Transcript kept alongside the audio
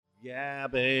Yeah,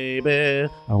 baby.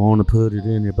 I want to put it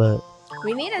in your butt.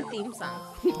 We need a theme song.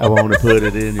 I want to put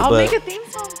it in your I'll butt. make a theme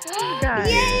song for you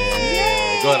guys.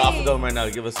 Yeah. Go ahead, off the dome right now.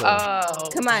 Give us some. Oh.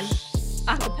 Come on.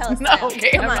 Acapella No, style.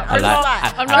 okay. Come on. I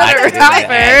like- I'm I not like a it in the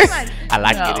rapper. ass. I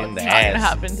like No, it in the it's not gonna ass.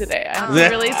 happen today. I have to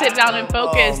really sit down and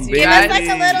focus, you Give guys. us like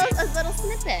a little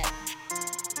snippet.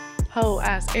 Ho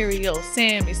ass Ariel,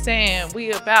 Sammy, Sam,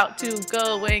 we about to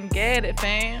go and get it,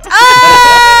 fam. Oh!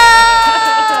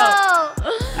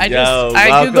 I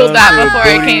welcome googled that to before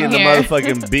I Booty came and here. The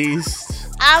motherfucking beast.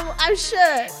 I'm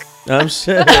shook. I'm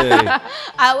sure. I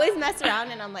always mess around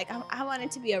and I'm like, I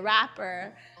wanted to be a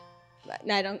rapper. But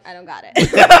no, I don't got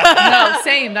it. No,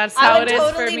 same. That's I how would it is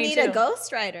totally for me need too. a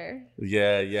ghostwriter.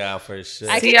 Yeah, for sure.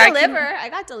 I See, can I deliver. I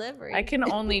got delivery. I can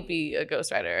only be a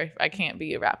ghostwriter. I can't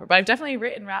be a rapper, but I've definitely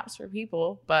written raps for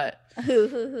people. But Who?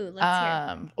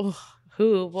 Let's hear.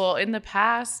 who? Well, in the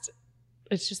past,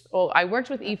 it's just I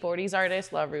worked with E40's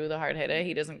artist LaRue, the hard hitter.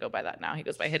 He doesn't go by that now. He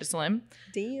goes by Hit a Slim.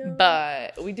 Damn.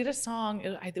 But we did a song.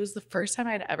 It was the first time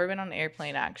I'd ever been on an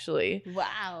airplane, actually.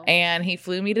 Wow. And he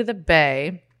flew me to the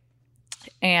Bay.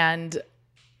 And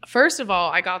first of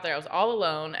all, I got there. I was all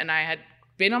alone, and I had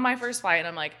been on my first flight. And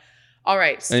I'm like, all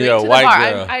right, straight you're a to the white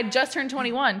bar. girl. I had just turned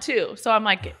 21 too, so I'm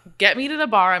like, get me to the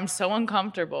bar. I'm so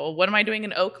uncomfortable. What am I doing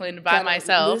in Oakland by Gotta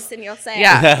myself? Loosen yourself.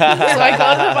 Yeah. So I go to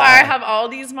the bar. I have all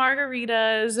these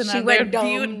margaritas, and She I'm went big dumb.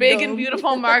 and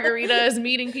beautiful margaritas.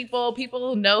 Meeting people.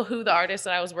 People know who the artist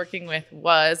that I was working with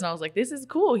was, and I was like, this is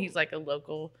cool. He's like a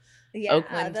local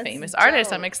Oakland that's famous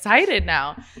artist. dope. I'm excited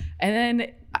now. And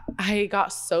then I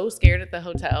got so scared at the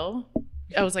hotel.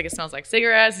 I was like, it smells like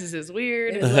cigarettes. This is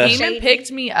weird. It He was came shady. and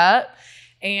picked me up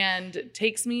and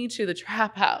takes me to the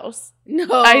trap house. No.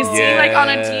 I see like on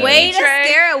a TV Way to tray,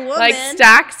 scare a woman. like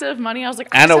stacks of money. I was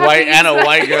like, I and a just have to white use and a that.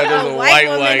 white girl. There's a white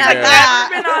woman white at girl. that.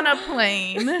 I've never been on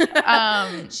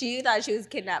a plane. She thought she was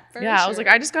kidnapped first. Yeah, I was like,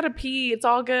 I just gotta pee. It's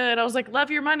all good. I was like, love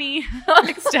your money.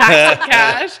 Like stacks of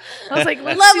cash. I was like,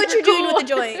 love what you're doing with the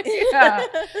joint. Yeah.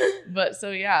 But so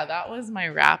yeah, that was my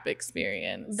rap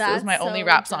experience. That was my That's only so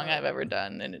rap song dope. I've ever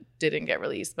done, and it didn't get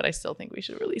released. But I still think we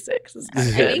should release it because it's I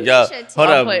good. think Yo, we should too. hold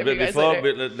I'll up. play it for you guys Before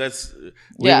later. let's.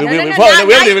 Yeah. We No, haven't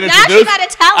now even she introduced. gotta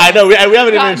tell I us. know we haven't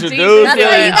even Got introduced. deep. That's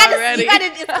Yeah, why you already. gotta.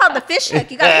 It's called the fish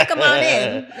hook. You gotta hook them on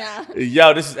in. No.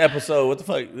 Yo, this is episode. What the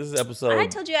fuck? This is episode. I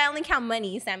told you I only count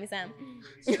money, Sammy Sam.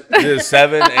 This is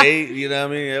 7, 8. You know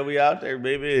what I mean? Yeah, we out there,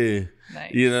 baby.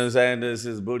 Nice. You know what I'm saying? This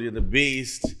is Booty and the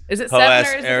Beast. Is it Ho 7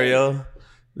 ass or is it Ariel.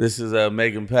 This is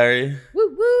Megan Perry.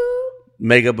 Woo woo.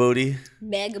 Mega Booty.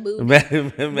 Mega boo.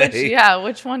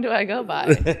 Which one do I go by?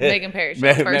 Megan Parrish.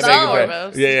 First and Megan Perry.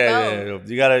 foremost. Yeah.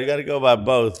 You gotta go by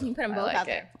both. You put them I both like out it.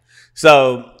 there.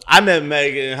 So I met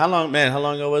Megan. How long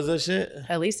ago was this shit?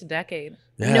 At least a decade.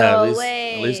 Yeah, No at least,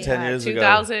 way. At least 10 Yeah, years ago.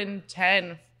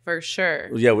 2010 for sure.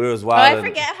 Yeah, we was Oh, wild. I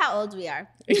forget how old we are.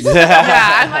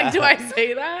 Yeah, I'm like, do I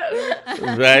say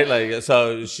that? Right? Like,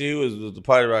 so she was with the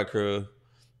Party Rock crew,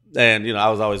 and I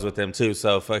was always with them too.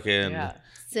 So fucking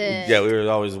Yeah. we were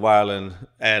always wilding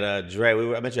at Dre.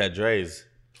 I met you at Dre's.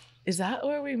 Is that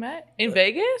where we met? In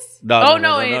Vegas? No,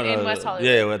 in West Hollywood.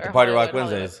 Yeah, at the Or Party Rock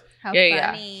Hollywood. Wednesdays. How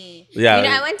Yeah. funny. Yeah. You know,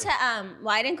 I went to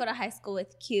I didn't go to high school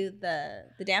with Q, the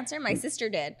dancer. My sister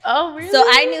did. Oh, really? So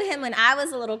I knew him when I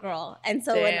was a little girl. And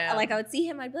so when Damn. I would see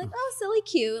him, I'd be like, oh, silly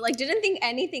Q. Like, didn't think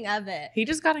anything of it. He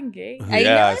just got engaged. I know,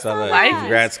 Yeah, I I saw saw that. that. Life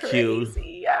Congrats, is Q.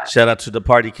 crazy. Yeah. Shout out to the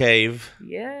Party Cave.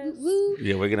 Yes. Woo.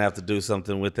 Yeah, we're gonna have to do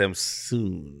something with them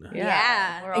soon.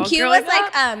 Yeah. We're And all Q growing was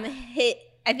like, up.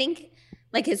 I think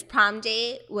like his prom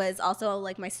date was also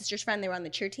like my sister's friend. They were on the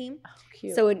cheer team.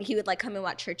 Cute. So when he would like come and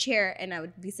watch her cheer, and I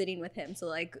would be sitting with him. So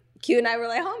like Q and I were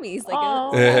like homies. Like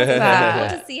Oh, it was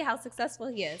that's cool to see how successful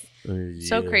he is.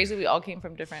 So Yeah. crazy. We all came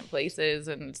from different places,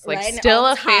 and it's like Right, and still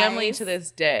all a family ties. to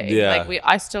this day. Yeah. Like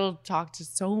I still talk to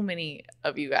so many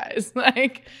of you guys.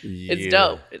 Like it's Yeah.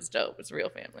 dope. It's dope. It's a real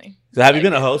family. So have you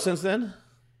been a host since then?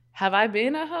 Have I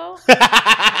been a hoe?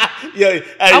 Yeah,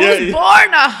 I was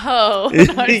born a hoe.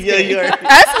 No, I'm just yeah, kidding. you're. Us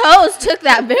hoes took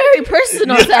that very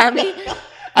personal, Sammy.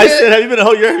 I said, have you been a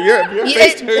hoe? Your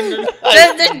face turned.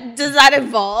 Does that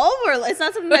evolve, or it's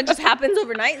not something that just happens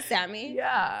overnight, Sammy?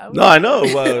 Yeah. No, I know.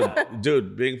 Well,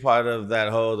 dude, being part of that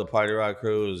whole the Party Rock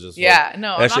crew is just Yeah,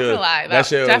 no, I'm not gonna lie. That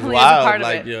shit was definitely is wild. a part of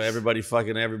Like it. everybody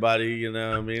fucking everybody. You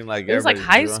know what I mean? Like It was like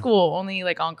everybody- high school, only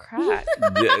like on crack.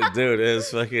 Yeah, dude,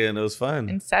 it was fun.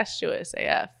 Incestuous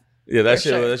AF. Yeah, for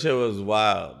sure. that shit was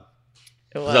wild.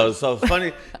 It was. So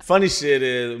funny shit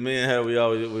is me and her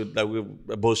we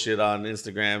bullshit on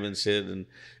Instagram and shit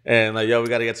and like yo we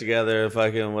gotta get together and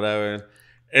fucking whatever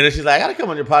And then she's like, I gotta come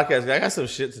on your podcast. I got some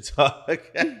shit to talk.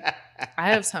 I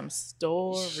have some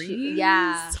stories.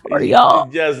 Yeah. For y'all.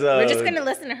 Yes, We're just gonna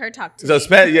listen to her talk So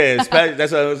today.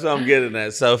 that's what I'm getting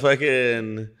at. So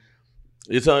fucking,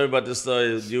 you told me about this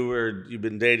story. You've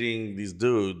been dating these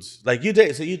dudes. Like you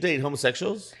date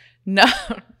homosexuals? No.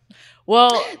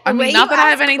 Well, I way mean, not you that I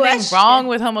have asked the anything question. wrong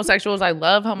with homosexuals. I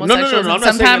love homosexuals. No. And I'm not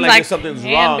saying sometimes like I if something's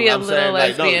can wrong. be a I'm little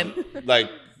saying lesbian. like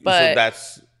But- so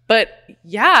that's But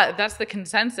yeah, that's the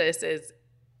consensus is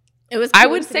It was. I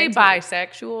would say coincidental.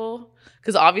 bisexual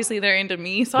because obviously they're into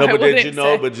me. So no. I But wouldn't did you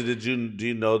know? say- But do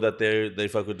you know that they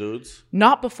fuck with dudes?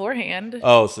 not beforehand.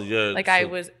 Oh, so you're Like I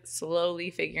was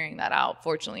slowly figuring that out,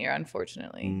 fortunately or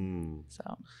unfortunately.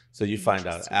 So you find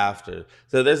out after.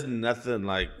 So there's nothing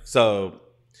like so.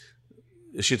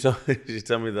 She told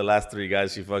me the last 3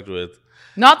 guys she fucked with.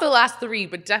 Not the last 3,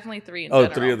 but definitely 3 in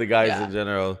general. 3 of the guys Yeah. in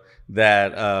general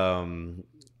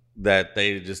that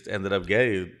they just ended up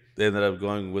gay. They ended up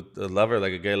going with a lover,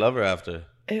 like a gay lover after.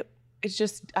 It's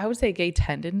just, I would say gay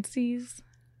tendencies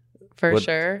for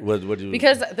sure. What do you?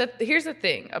 Because here's the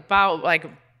thing about like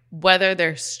whether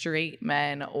they're straight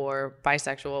men or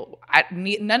bisexual,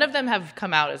 none of them have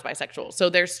come out as bisexual. So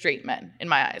they're straight men in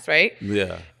my eyes, right?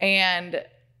 Yeah. And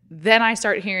then I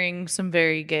start hearing some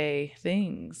very gay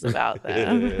things about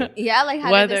them. Yeah, like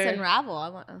how did this unravel? I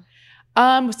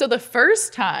want. So the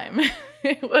first time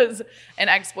it was an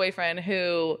ex-boyfriend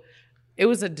who, it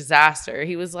was a disaster.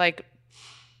 He was like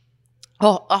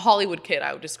a Hollywood kid,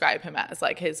 I would describe him as.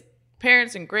 Like his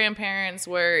parents and grandparents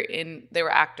they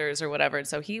were actors or whatever. And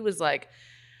so he was like,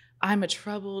 I'm a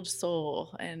troubled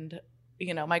soul and,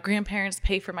 my grandparents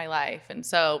pay for my life. And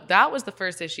so that was the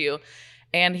first issue.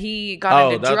 And he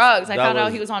got into drugs. I found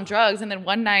out he was on drugs. And then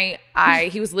one night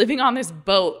he was living on this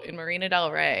boat in Marina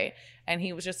Del Rey. And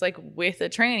he was just like with a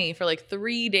tranny for like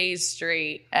 3 days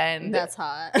straight. And That's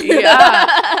hot. Yeah.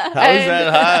 How is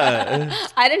that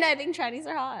hot? I think trannies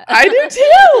are hot. I do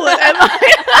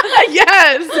too. And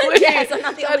yes. Wait, Yes, I'm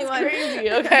not the only one. Crazy.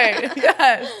 Okay.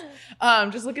 Yes.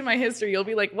 Just look at my history. You'll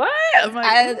be like, what? I'm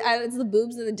like, It's the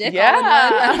boobs and the dick.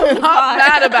 yeah. All in one. I'm not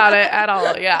mad about it at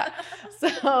all. Yeah.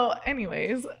 So,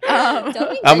 anyways, Don't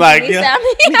be I'm like, me, yeah.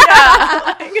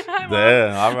 Sammy.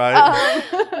 Damn, all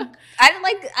right. I didn't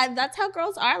like. That's how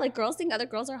girls are. Like girls think other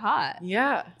girls are hot.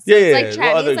 yeah. Yeah, It's like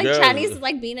well, other trannies. Like girls- trannies is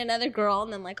like being another girl,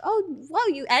 and then like, oh, well,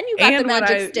 you got the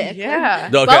magic stick. Yeah.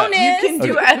 Okay. Bonus. You can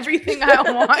do everything I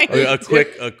want.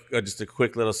 Okay, just a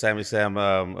quick little Sammy Sam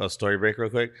a story break real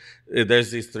quick.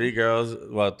 There's these 3 girls,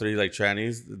 3 like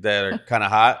trannies that are kind of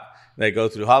hot. They go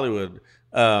through Hollywood.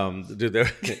 Dude,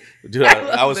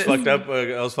 I was this. fucked up.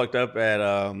 I was fucked up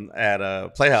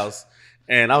at Playhouse,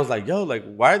 and I was like, "Yo, like,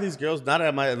 why are these girls not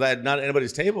at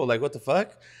anybody's table? Like, what the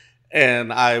fuck?"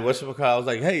 And I was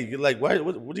like, "Hey, you like, what are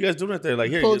you guys doing right there? Like,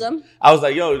 here." Pulled them. I was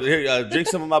like, "Yo, here, drink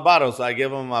some of my bottle." So I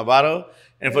gave them my bottle,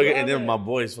 and then my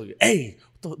boys fucking, "Hey,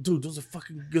 dude, those are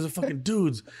fucking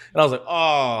dudes." And I was like,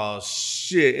 "Oh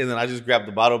shit!" And then I just grabbed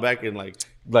the bottle back and like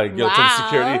yo, to the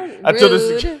security. I told the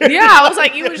Rude. security. Yeah, I was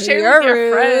like, you would share with your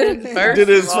You're friends rude. first. Dude,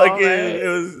 of all,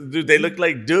 right? dude, they look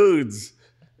like dudes.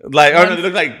 Like, or no, they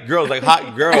look like girls, like hot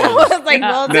I girls. was like,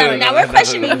 well, No, now no, we're no,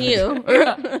 questioning no. you.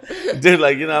 Dude,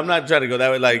 like, I'm not trying to go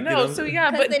that way. Like, No, you so know, yeah,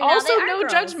 'Cause but then now also they are no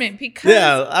girls. judgment because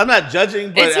yeah, I'm not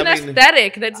judging, but it's an I mean,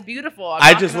 aesthetic that's beautiful.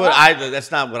 I just that's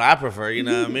not what I prefer. You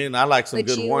know what I mean? I like some But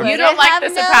good you warmth. You don't like the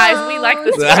Wouldn't have surprise. We like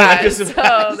the known. I like the surprise.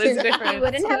 surprise. So there's You difference.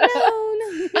 wouldn't have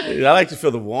known. I like to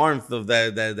feel the warmth of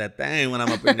that thing when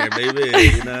I'm up in there, baby.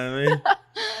 You know what I mean?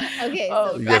 Okay,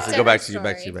 Oh, so Yes, to go her back to you.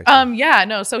 Back to you. story. Back to you. Yeah,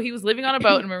 no. So he was living on a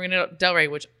boat in Marina Del Rey,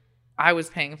 which I was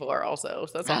paying for also.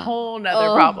 So that's a whole nother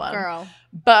Oh, problem. girl.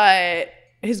 But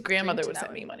his grandmother Drink would to send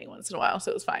that me money once in a while,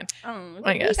 so it was fine.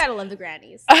 I guess. You gotta love the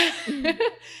grannies.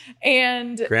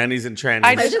 And Grannies and trannies.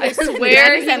 I swear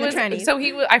Grannies he and the was. trannies. So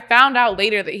I found out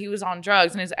later that he was on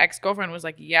drugs, and his ex-girlfriend was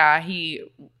like, "Yeah, he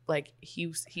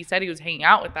said he was hanging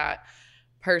out with that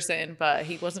person, but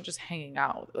he wasn't just hanging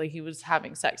out. Like he was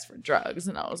having sex for drugs."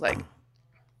 And I was like,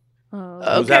 He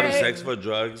was having okay. sex for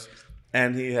drugs,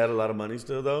 and he had a lot of money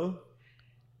still, though.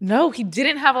 No, he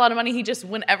didn't have a lot of money. He just,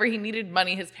 whenever he needed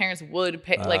money, his parents would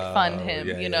pay, fund him.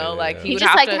 yeah, you know, yeah, like yeah. he He would just,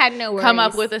 have like, to had no come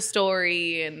up worries. with a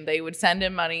story, and they would send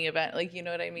him money. Like you know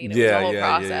what I mean? It was Yeah, a whole yeah,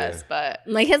 yeah, process. yeah. But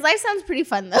Like his life sounds pretty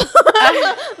fun though.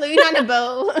 Living on a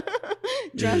boat,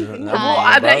 drunk and Yeah, well,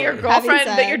 high. I bet your Having girlfriend,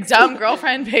 that your sex. dumb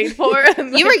girlfriend paid for.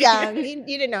 And You were like- young. You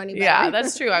didn't know any better. Yeah,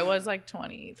 that's true. I was like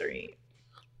 23.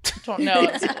 No,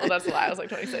 that's a lie. I was like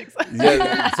 26.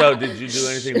 Yeah. So did you do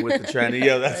anything with the tranny?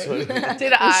 Yeah, that's what.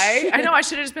 Did I? I know I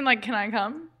should have just been like, "Can I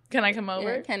come?" Can I come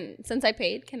over? Since I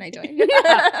paid, can I join?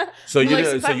 So you Like,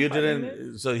 didn't. So some you fun in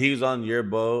didn't. So he was on your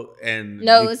boat, and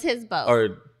No, it was his boat.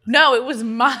 Or No, it was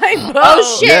my boat.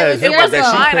 Oh shit! Yeah, it was it your was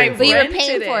that she boat. paid But you were rented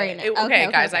paying for it.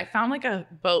 Okay, guys, I found like a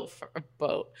boat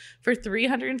for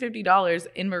 $350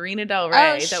 in Marina Del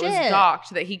Rey that was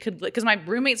docked that he could, because my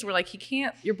roommates were like,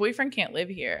 your boyfriend can't live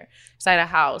here. So I had a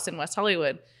house in West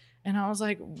Hollywood. And I was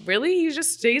like, really? He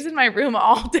just stays in my room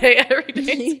all day, every day.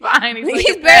 It's fine.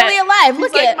 He's barely alive.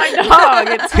 Look at my dog.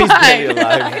 It's He's fine. barely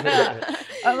alive.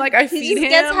 I'm like, I He feed just him.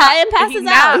 gets high and passes he out.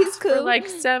 naps He's cool. for like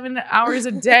 7 hours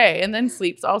a day and then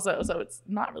sleeps also. So it's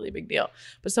not really a big deal.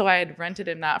 But so I had rented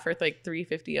him that for like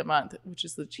 $350 a month, which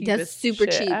is the cheapest That's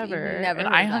super shit cheap. ever. Never and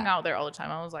heard I of hung that. out there all the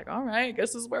time. I was like, all right, I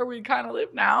guess this is where we kind of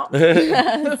live now.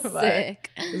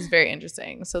 Sick. It was very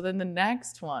interesting. So then the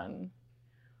next one,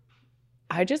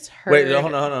 I just heard. Wait,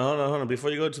 hold on. Before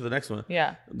you go to the next one.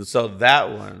 Yeah. So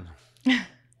that one,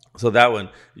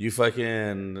 you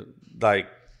fucking like.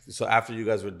 So after you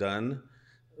guys were done,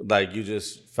 like you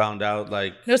just found out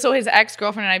like. No, so his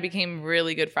ex-girlfriend and I became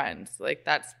really good friends. Like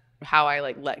that's how I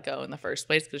like let go in the first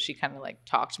place, because she kind of like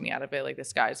talked me out of it. Like,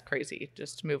 this guy's crazy.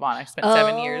 Just to move on. I spent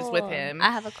 7 years with him.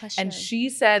 I have a question. And she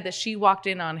said that she walked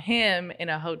in on him in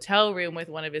a hotel room with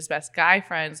one of his best guy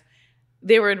friends.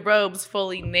 They were in robes,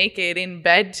 fully naked, in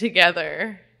bed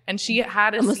together. And she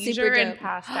had a seizure and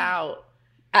passed out.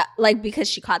 Like, because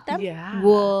she caught them? Yeah.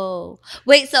 Whoa.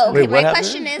 Wait, so okay, Wait, what my happened?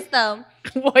 question is though.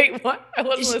 Wait, what? I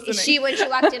wasn't listening. When she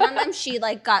walked in on them, she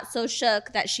like got so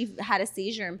shook that she had a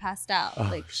seizure and passed out. Oh,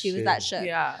 like she was shit. that shook.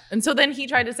 Yeah. And so then he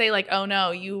tried to say like, oh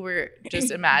no, you were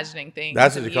just imagining things.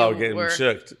 That's what and you call you getting were-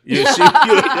 shooked.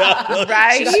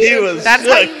 Right? She was That's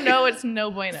shook. how you know it's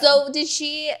no bueno. So did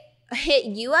she hit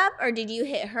you up or did you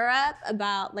hit her up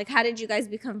about like how did you guys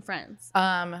become friends?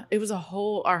 It was our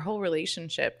whole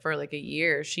relationship for like a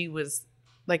year. She was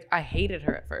like, I hated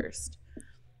her at first.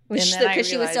 Because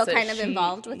she was still realized that kind of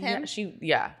involved with him?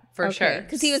 Yeah, for sure.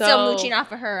 Because he was still mooching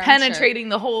off of her. I'm penetrating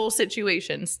the whole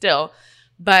situation still.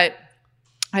 But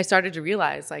I started to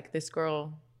realize like this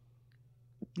girl,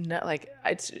 no, like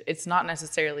it's not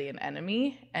necessarily an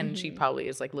enemy, and she probably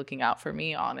is like looking out for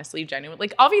me, honestly, genuinely,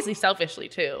 like obviously selfishly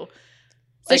too.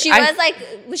 So like,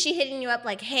 was she hitting you up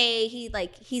like, hey,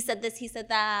 he said this, he said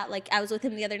that, like I was with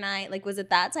him the other night, like was it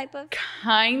that type of?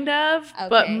 Kind of,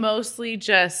 but mostly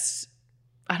just,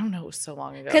 I don't know, it was so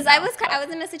long ago. Because I was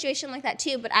in a situation like that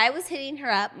too, but I was hitting her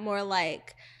up more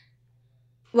like,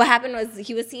 what happened was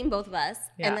he was seeing both of us,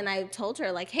 and then I told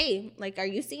her like, hey, like, are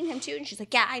you seeing him too? And she's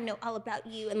like, yeah, I know all about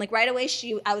you. And like right away,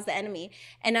 I was the enemy,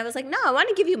 and I was like, no, I want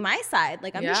to give you my side.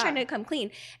 Like I'm just trying to come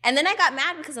clean. And then I got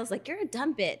mad because I was like, you're a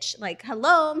dumb bitch. Like,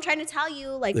 hello, I'm trying to tell you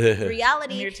like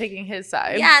reality. And you're taking his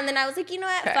side. Yeah, and then I was like, you know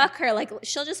what? Fuck her. Like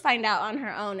she'll just find out on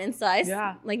her own. And so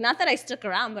like not that I stuck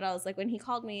around, but I was like, when he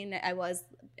called me and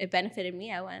it benefited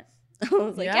me, I went. I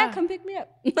was like, yeah, come pick me up.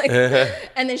 Like,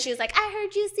 and then she was like, I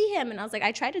heard you see him. And I was like,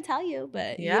 I tried to tell you,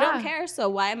 but you don't care. So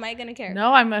why am I going to care?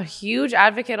 No, I'm a huge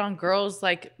advocate on girls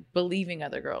like believing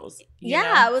other girls. You know?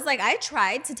 I was like, I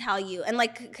tried to tell you. And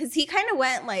like, because he kind of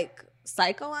went like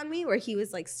psycho on me where he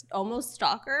was like almost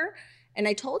stalker. And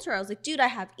I told her, I was like, dude, I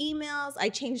have emails. I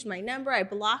changed my number. I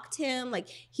blocked him. Like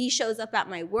he shows up at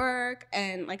my work.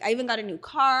 And like, I even got a new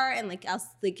car and like, I'll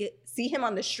like see him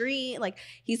on the street. Like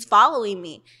he's following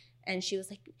me. And she was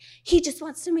like, he just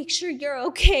wants to make sure you're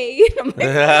okay. I'm like,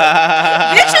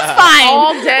 bitch is fine.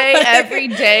 All day, every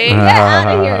day. Get out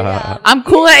of here, yeah. I'm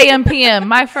cool at AM PM.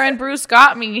 My friend Bruce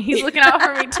got me. He's looking out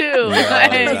for me too.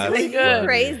 That's Like, good.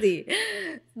 Crazy.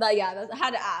 But yeah, I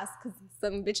had to ask because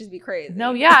some bitches be crazy.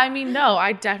 No, yeah. I mean, no,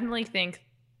 I definitely think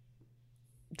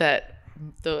that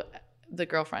the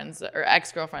girlfriends or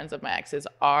ex-girlfriends of my exes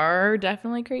are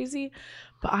definitely crazy.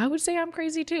 But I would say I'm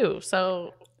crazy too.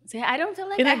 So... I don't feel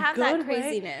like I have that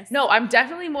craziness. No, I'm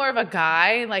definitely more of a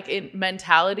guy, like in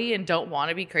mentality, and don't want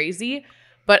to be crazy.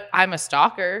 But I'm a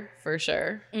stalker for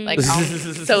sure. Like,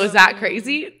 so is that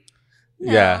crazy?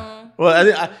 No. Yeah. Well, I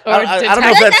don't know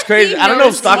if Like, that's crazy. I don't know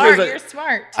if stalkers. You're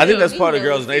smart. I think that's too. part of You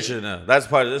know, girls' nature now. That's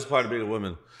part of being a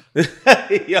woman.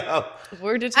 Yo.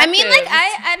 We're detectives. I mean, like,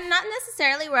 I'm not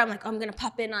necessarily where I'm like, oh, I'm going to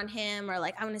pop in on him or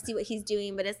like, I want to see what he's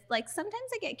doing. But it's like, sometimes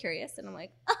I get curious and I'm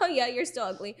like, oh, yeah, you're still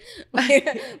ugly.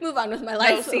 Move on with my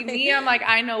life. No, see, me, I'm like,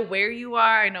 I know where you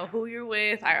are. I know who you're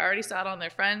with. I already saw it on their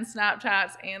friends'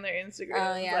 Snapchats and their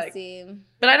Instagrams. Oh, yeah, like, see.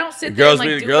 But I don't sit there and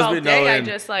like do it all day. Knowing. I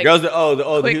just like, girls be,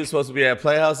 quick- he was supposed to be at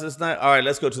Playhouse this night. All right,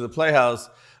 let's go to the Playhouse.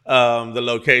 The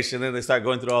location, then they start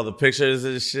going through all the pictures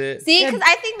and shit. See, because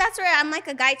I think that's where I'm like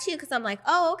a guy too, because I'm like,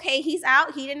 oh, okay, he's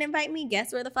out. He didn't invite me.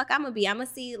 Guess where the fuck I'm gonna be? I'm gonna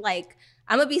see like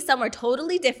I'm gonna be somewhere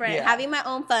totally different, Yeah. having my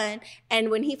own fun. And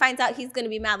when he finds out, he's gonna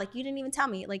be mad. Like, you didn't even tell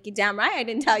me. Like, you're damn right I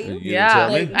didn't tell you. You didn't Yeah, tell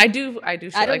me? I do shit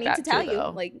I don't like need that to tell too, you.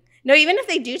 though. Like, no, even if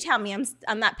they do tell me,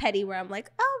 I'm not petty where I'm like,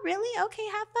 oh, really? Okay,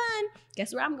 have fun.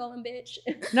 Guess where I'm going, bitch.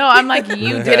 No, I'm like,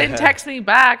 you didn't text me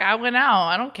back. I went out.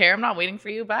 I don't care. I'm not waiting for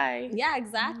you. Bye. Yeah,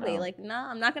 exactly. No. Like, no,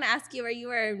 I'm not gonna ask you where you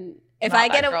were. If Not I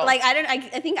get that girl. like,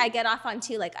 I think I get off on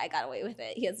too. Like, I got away with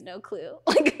it. He has no clue.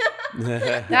 Like,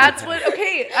 That's what.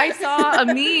 Okay, I saw a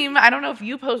meme. I don't know if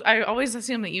you post. I always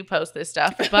assume that you post this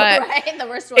stuff, but right, the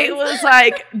worst one. it was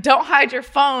like, "Don't hide your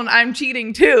phone. I'm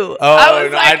cheating too." Oh, I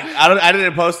was no, like, I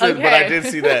didn't post it, but I Okay. did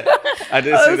see that. I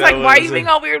did I see was that. like, "Why are you being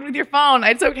all weird with your phone?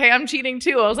 It's okay. I'm cheating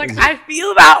too." I was like, "I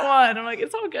feel that one." I'm like,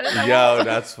 "It's all good." Yo,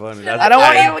 that's funny. I don't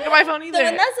want you to look at my phone the either.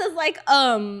 one that says like,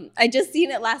 I just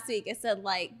seen it last week. It said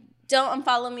like, don't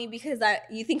unfollow me because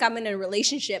you think I'm in a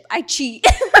relationship. I cheat.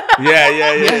 Yeah.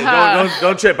 Yeah.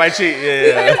 Don't trip. I cheat.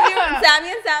 Yeah. Sammy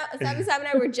and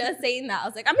I were just saying that. I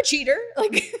was like, I'm a cheater.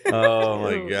 Like, Oh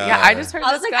my god. Yeah, I just heard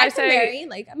I was this like, guy I can say. marry.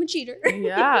 Like, I'm a cheater.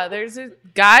 Yeah, there's a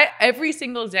guy every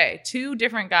single day. 2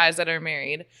 different guys that are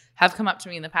married have come up to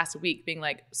me in the past week being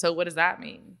like, so what does that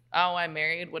mean? Oh, I'm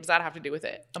married. What does that have to do with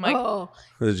it? I'm like, Oh,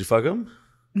 Did you fuck him?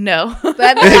 no. but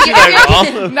I mean, She's like,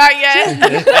 oh. Not yet.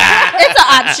 it's an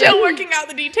option. Still working out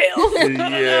the details.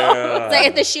 Yeah. It's like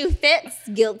if the shoe fits,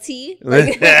 guilty.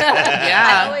 Like,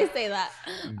 Yeah. I always say that.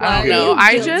 I don't Are know. you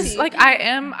I guilty? just like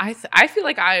I feel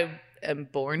like I am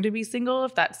born to be single.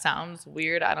 If that sounds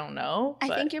weird, I don't know. I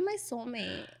but think you're my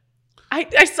soulmate. I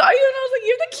saw you and I was like,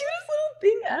 you're the cutest little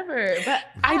thing ever. But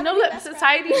I Oh, know my that best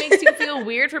society makes you feel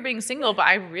weird for being single, but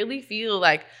I really feel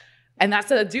like, and that's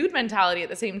a dude mentality at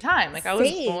the same time. Like I was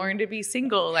Same. born to be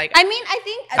single. Like I mean, I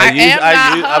think am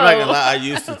that I'm not gonna hoe. lie. I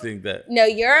used to think that. no,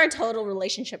 you're a total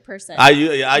relationship person. I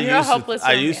You're a used hopeless to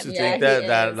romantic. Yeah, think he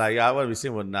that is. like I want to be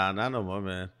single. Nah, not no more,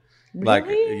 man. Really? Like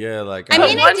yeah, like I but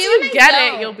mean, I once do you and I get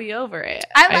don't. it, you'll be over it.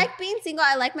 I like being single.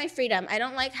 I like my freedom. I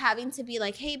don't like having to be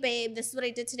like, hey, babe, this is what I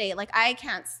did today. Like, I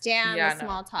can't stand Yeah, the no.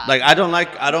 small talk. I don't like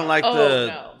Oh the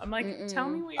no! I'm like, Mm-mm. tell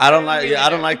me what I don't you're like doing I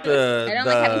don't later. like the I don't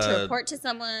like having to report to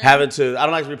someone. I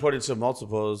don't like reporting to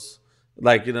multiples.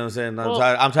 Like, you know what I'm saying? Well-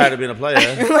 I'm tired of being a player.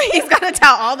 He's gotta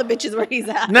tell all the bitches where he's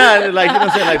at. No, like, you know what I'm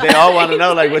saying? Like, they all want to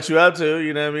know, like, what you up to,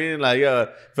 you know what I mean? Like, yo,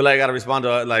 feel like I got to respond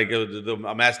to, like,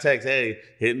 a mass text, hey,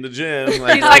 hitting the gym. He's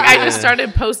like, I just yeah.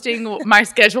 started posting my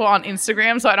schedule on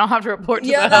Instagram so I don't have to report to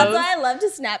Yeah, the that's host. why I love to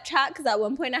Snapchat because at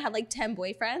one point I had like 10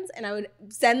 boyfriends and I would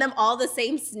send them all the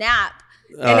same snap.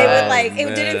 And it would like,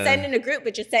 it didn't man. send in a group,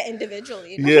 but just sent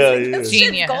individually. And I Yeah, was like, yeah. this shit's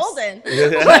Genius. golden.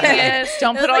 Yes,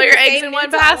 don't It put was all like your the eggs same in one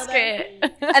name to all of them.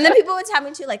 basket. And then people would tell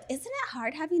me too, like, isn't it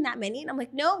hard having that many? And I'm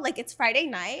like, no, like it's Friday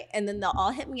night. And then they'll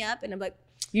all hit me up and I'm like,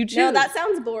 You choose. no, that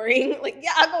sounds boring. Like,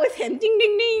 yeah, I'll go with him. Ding,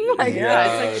 ding, ding. Like, Yeah,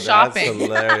 it's like That's shopping.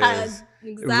 hilarious.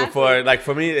 exactly.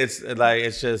 For me,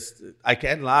 it's just I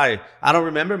can't lie. I don't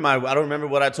remember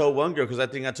what I told one girl because I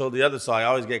think I told the other, so I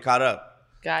always get caught up.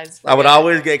 Guys, I would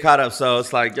always get caught up, so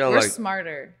it's like, yo, we're like,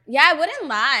 smarter. Yeah, I wouldn't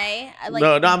lie. I, like,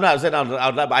 no, I'm not saying out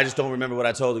loud, but I just don't remember what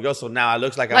I told the girl, so now it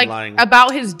looks like I'm Like lying.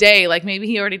 about his day, like maybe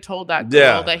he already told that girl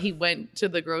Yeah. that he went to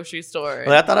the grocery store.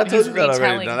 Well, I thought I and told he's you that already.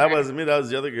 retelling No, that her. wasn't me. That was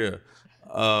the other girl.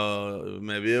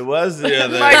 Maybe it was the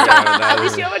other My girl. God. That At was-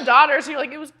 least you have a daughter, so you're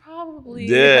like, it was probably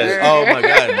Yes. her. Oh my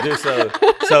God, dude.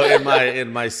 So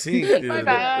in my sink, My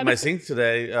bad. in my sink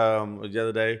today, the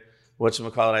other day,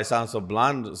 whatchamacallit, I found some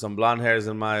blonde hairs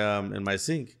in my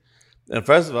sink. And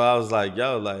first of all, I was like,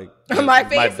 yo, like My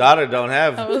face? daughter don't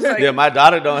have I was like, my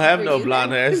daughter don't have Were no you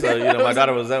blonde there? hair. So my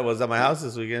daughter was at my house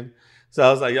this weekend. So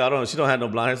I was like, yo, she don't have no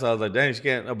blonde hair. So I was like, dang, she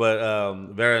can't. But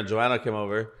Vera and Joanna came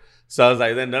over. So I was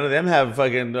like, then none of them have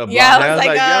fucking blonde yeah, hair. I was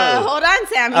like, yo. hold on,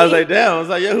 Sammy. I was like, damn. I was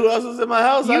like, yo, who else is in my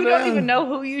house? You I don't even know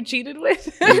who you cheated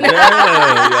with. Yeah,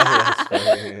 that's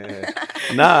funny,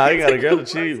 yeah. Nah, I got a girl to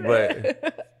cheat,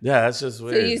 but yeah, that's just so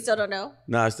weird. you still don't know?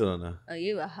 No, I still don't know. Oh,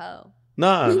 you a hoe.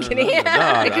 No, no, kidding. no,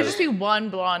 no, It could I, just be one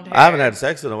blonde hair. I haven't had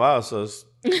sex in a while, so it's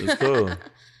cool.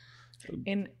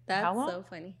 In That's how long? so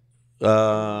funny.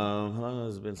 How long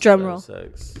has it been since Drum I had roll.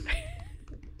 sex?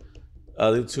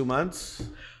 2 months.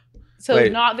 So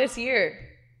Wait. not this year.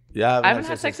 Yeah, I haven't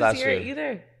had sex since this year last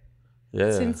either.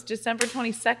 Yeah. Since December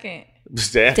 22nd.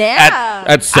 Damn.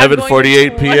 At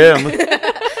 7:48 p.m.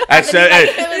 At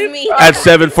It was me. at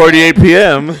 7:48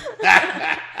 p.m.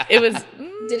 It was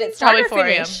Did it start probably or 4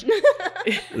 a.m.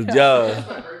 finish? Yo,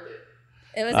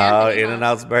 It was oh, Anthony, In huh? and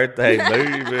Out's birthday,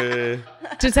 baby.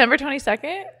 December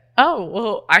 22nd? Oh,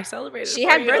 well, I celebrated. She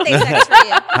for had you. birthday sex for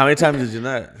you. How many times did you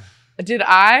nut? Did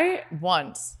I?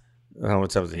 Once. How many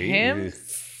times did he? Him?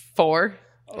 4.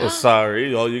 Oh,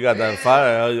 sorry. Oh, you got that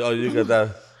fire. Oh, you got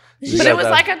that. But it was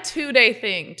like a 2-day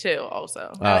thing too,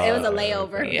 also. Oh, it was a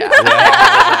layover.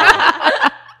 Yeah.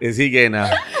 Is he gay now?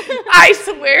 I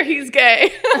swear he's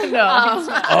gay. No. He's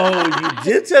not. Oh, you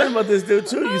did tell him about this dude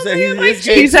too. You said he's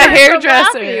gay. He's a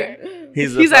hairdresser.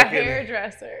 He's a fucking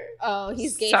hairdresser. Oh,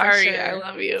 he's gay. Sorry, for sure. I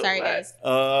love you. Sorry, but guys.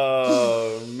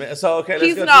 Oh, man. So okay, let's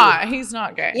He's go not. He's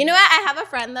not gay. You know what? I have a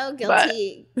friend though,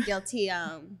 guilty.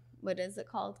 What is it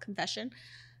called? Confession.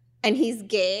 And he's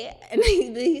gay, and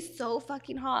he's so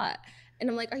fucking hot. And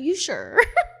I'm like, are you sure?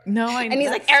 No, I know. And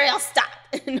he's like, Ariel, stop.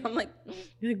 And I'm like,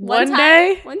 one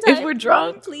day, one time, if we're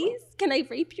drunk, please, can I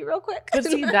rape you real quick? But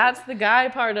see, that's the guy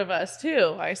part of us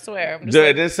too. I swear. I'm just Dude,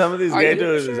 like, there's some of these are gay you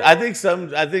dudes. sure? I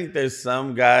think there's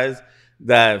some guys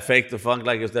that fake the funk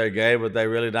like if they're gay, but they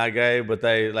really not gay, but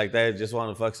they just want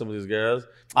to fuck some of these girls.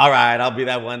 All right, I'll be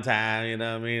that one time, you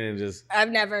know what I mean? And just I've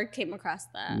never came across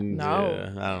that. No.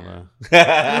 yeah, I don't know.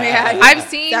 Yeah. I've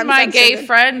seen That my sounds gay so good.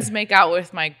 friends make out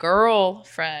with my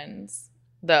girlfriends,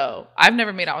 though. I've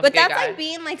never made out with But a gay that's guy. like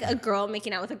being like a girl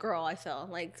making out with a girl. I feel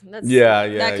like that's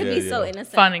that could be so innocent.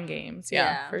 Fun and games, yeah,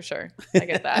 Yeah. for sure. I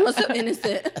get that. I'm so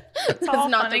innocent. It's all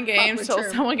not fun the and games proper till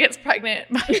term. someone gets pregnant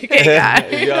by a gay guy.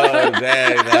 Yo,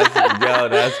 dang,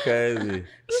 that's crazy.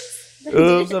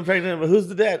 Oops, I'm pregnant, but who's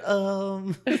the dad?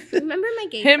 Remember my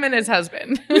gay? Him and his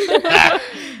husband.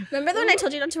 Remember the one I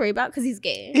told you not to worry about because he's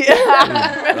gay?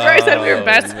 Yeah. Remember I said we were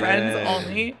best Oh, friends man.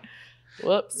 only.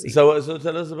 Whoops. So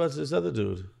tell us about this other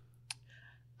dude.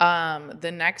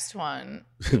 The next one.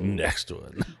 Next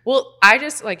one. Well, I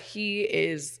just like he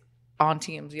is on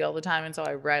TMZ all the time, and so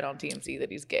I read on TMZ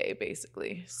that he's gay,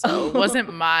 basically. So it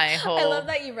wasn't my whole. I love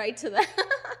that you write to them.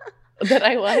 That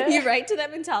I what? You write to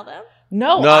them and tell them.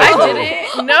 No, No. I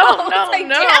didn't. No, like,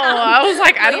 no. damn. I was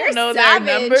like, I Well, don't you're know savage.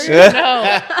 their number.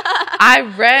 No,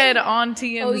 I read on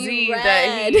TMZ Oh, you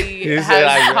that read. he You has said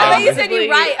I read. I thought you said possibly-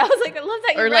 you write. I was like, I love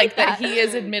that you or write like that. that he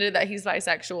has admitted that he's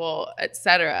bisexual,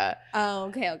 etc. Oh,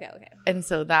 okay. And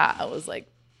so that I was like,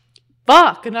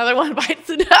 fuck, another one bites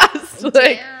the dust.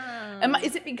 Like, Damn.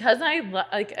 is it because I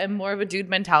am more of a dude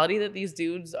mentality that these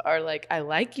dudes are like, I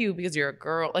like you because you're a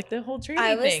girl, like the whole trading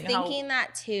I was thing. thinking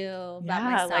that too about yeah,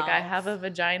 myself. like I have a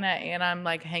vagina and I'm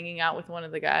like hanging out with one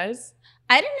of the guys.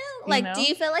 I don't know. Like, know? do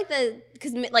you feel like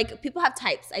because like people have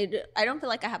types? I don't feel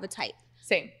like I have a type.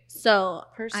 Same. So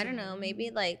I Personally. don't know. Maybe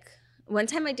like one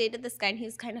time I dated this guy and he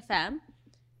was kind of femme,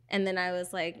 and then I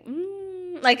was like,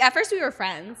 like at first we were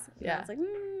friends. And Yeah. I was like,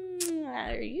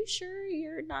 are you sure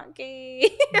you're not gay?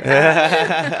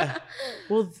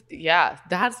 Well, yeah,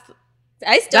 I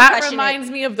still that question reminds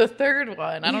me of the third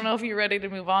one. I don't know if you're ready to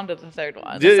move on to the third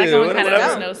one. The Yeah, second one kind of whatever.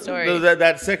 has no story. No,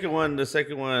 that second one, the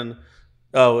second one.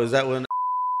 Oh, is that one?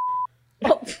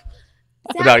 it.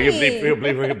 No, you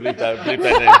bleep that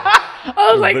name.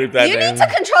 I was like, Bleep that You name. need to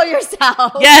control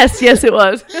yourself. yes, it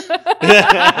was. He'll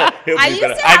I bleep used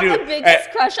it. to have knew- the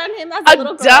biggest crush on him as a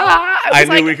little girl. I I was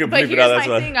knew like, we could but bleep it here's out, that's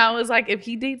my why. thing. I was like, if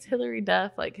he dates Hillary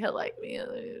Duff, like he'll like me.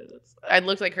 I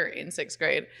looked like her in 6th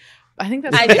grade. I think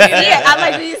that's I did see it. I'm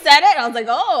like, when you said it, I was like,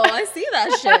 oh, I see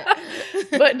that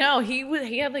shit. But no,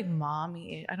 he had like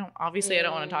mommy. I don't want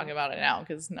to talk about it now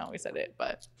because no, we said it.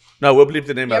 But No, we'll bleep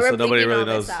the name out Yeah, so we're nobody bleeping really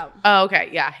all this knows. out. oh, okay,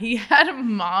 yeah, he had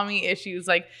mommy issues.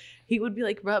 Like he would be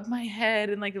like rub my head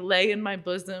and like lay in my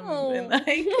bosom and like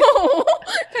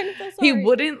Kind of feel he sorry.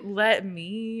 wouldn't let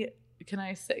me. Can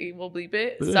I say we'll bleep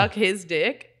it? Yeah. Suck his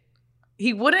dick.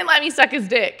 He wouldn't let me suck his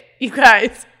dick. You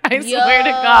guys, I swear to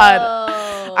God.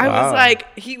 I Wow. was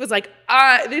like, he was like,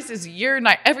 this is your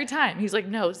night. Every time. He's like,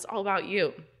 no, it's all about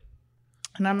you.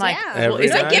 And I'm like, Yeah. Every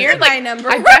is it time? Give weird? him my Like, number.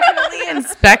 I definitely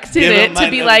inspected Give him it my to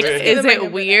be number. like, Give is him my it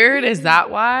number. weird? Is that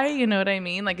why? You know what I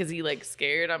mean? Like, is he like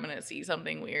scared I'm going to see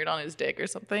something weird on his dick or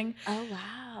something? Oh,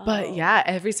 wow. But yeah,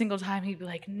 every single time he'd be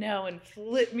like, no, and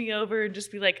flip me over and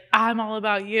just be like, I'm all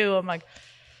about you. I'm like,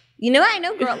 You know what? I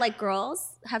know girls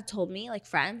have told me, like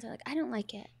friends, are like, I don't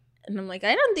like it. And I'm like,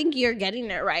 I don't think you're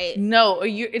getting it right. no,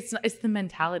 it's the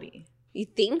mentality. You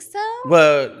think so?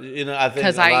 Well, you know, I think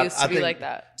Because a lot- I used to be think- like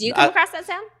that. Do you come I- across that,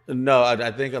 Sam? No,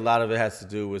 I think a lot of it has to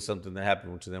do with something that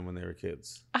happened to them when they were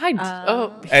kids. I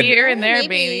And- here and there, Maybe.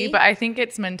 maybe, but I think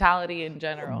it's mentality in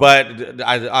general. But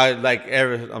I like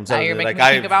I'm now telling you're you, making like me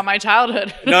think about my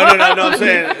childhood. No.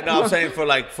 I'm saying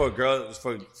for girls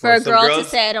for For a some girl to girls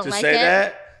say, "I don't like say it."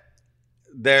 that.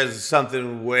 There's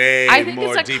something way I think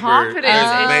more it's a deeper. confidence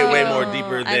There's way issue. more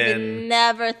deeper I've than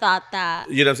never thought that.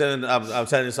 you know what I'm saying. I'm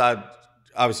telling you, so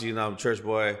obviously, you know, I'm a church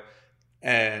boy,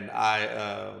 and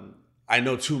I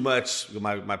know too much.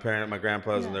 My parents, my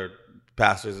grandpas, and their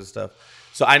pastors and stuff.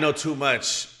 So I know too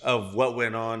much of what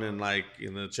went on in like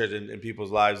in the church and in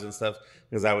people's lives and stuff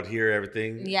because I would hear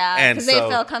everything. Yeah, because they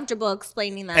feel comfortable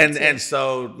explaining that. And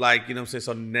so like, you know what I'm saying?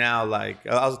 So now like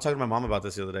I was talking to my mom about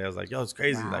this the other day. I was like, yo, it's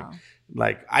crazy. Wow.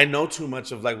 Like I know too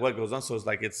much of like what goes on. So it's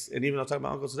like and even I was talking to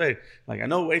my uncle today, like I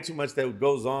know way too much that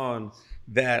goes on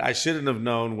that I shouldn't have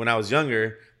known when I was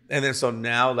younger. And then so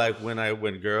now like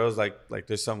when girls like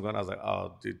there's something going on, I was like,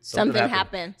 oh dude, something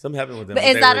happened. Something happened with them. But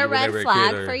is that a red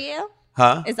flag for you?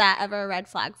 Huh? Is that ever a red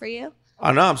flag for you?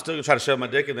 Oh no, I'm still gonna try to shove my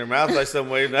dick in their mouth like some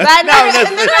way. But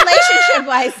relationship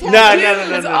wise. No.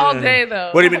 It's all day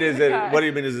though. What do you mean?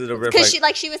 Is it a red flag?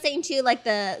 Because she was saying too, like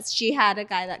she had a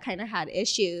guy that kind of had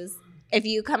issues. If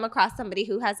you come across somebody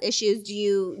who has issues, do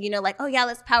you like, oh yeah,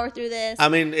 let's power through this? I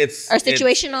mean, it's or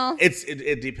situational.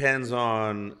 It depends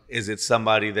on, is it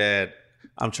somebody that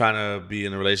I'm trying to be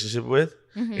in a relationship with?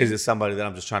 Mm-hmm. Is it somebody that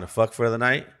I'm just trying to fuck for the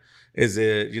night? Is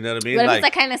it, you know what I mean? But if it's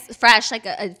like kind of fresh, like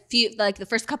a few, like the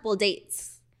first couple of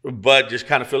dates. But just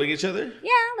kind of feeling each other?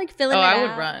 Yeah, like feeling it I out.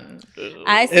 would run.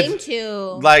 I seem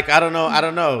to. Like, I don't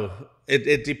know.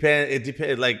 It depends. It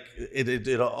depends. Like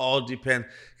it all depends.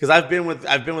 Because I've been with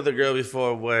a girl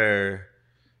before where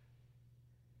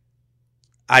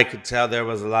I could tell there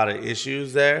was a lot of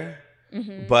issues there,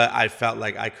 but I felt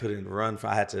like I couldn't run.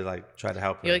 I had to like try to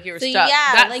help her. You're like you were so stuck.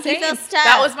 Yeah, like you feel stuck.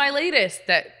 That was my latest.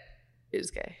 That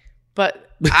is gay, but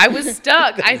I was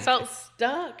stuck. I felt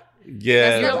stuck.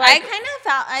 Yeah, you're like, I kind of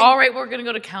felt. All right, we're gonna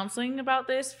go to counseling about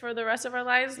this for the rest of our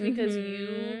lives because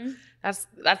That's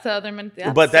the other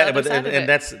mentality. But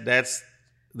that's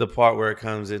the part where it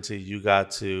comes into you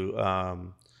got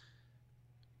to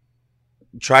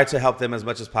try to help them as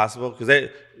much as possible because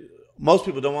most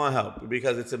people don't want help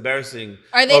because it's embarrassing.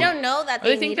 Or they don't know that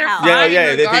they need help.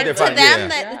 Yeah, they think they're fine. To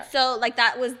them, so like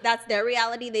that's their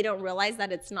reality. They don't realize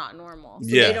that it's not normal. So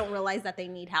they don't realize that they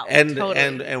need help.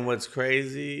 And what's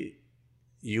crazy,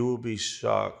 you will be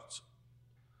shocked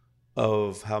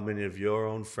of how many of your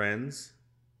own friends.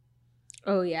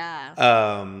 Oh yeah.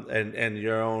 And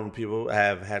your own people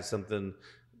have had something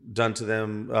done to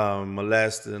them,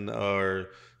 molested or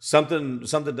something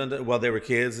done while they were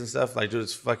kids and stuff. Like, dude,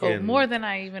 it's fucking more than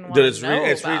I even want to know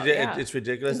about. It's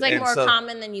ridiculous. It's like more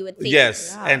common than you would think.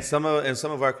 Yes, yeah. and some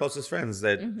of our closest friends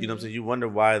that you know, so you wonder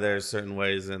why there's certain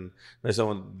ways and there's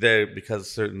someone there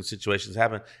because certain situations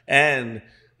happen, and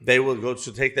they will go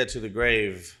to take that to the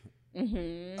grave. Mm-hmm.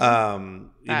 You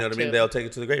know what I mean? They'll take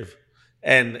it to the grave.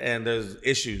 And there's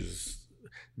issues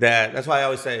that's why I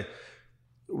always say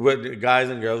with guys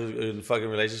and girls in fucking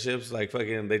relationships, like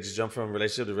fucking they just jump from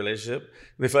relationship to relationship.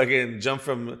 They fucking jump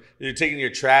from, you're taking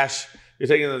your trash, you're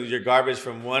taking your garbage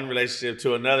from one relationship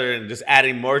to another and just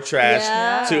adding more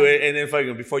trash to it. And then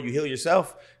fucking before you heal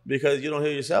yourself, because you don't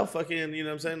heal yourself, fucking, you know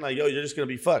what I'm saying? Like, yo, you're just going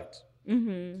to be fucked.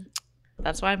 Mm-hmm.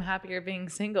 That's why I'm happier being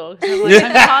single. Because I'm like,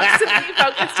 I'm constantly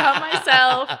focused on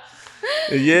myself.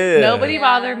 Yeah. Nobody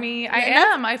bother me.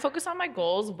 I focus on my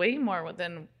goals way more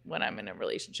than when I'm in a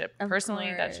relationship.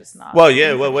 Personally, that's just not. Well,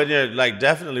 yeah. Well, when you're like,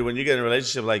 definitely when you get in a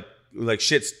relationship, like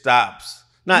shit stops.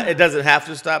 Not, it doesn't have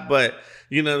to stop, but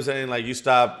you know what I'm saying? Like you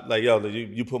stop, like, yo,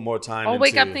 you put more time. I'll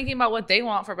wake up thinking about what they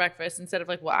want for breakfast instead of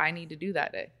like what I need to do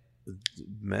that day.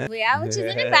 Man. Yeah, which isn't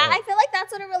bad. I feel like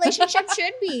that's what a relationship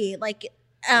should be. Like,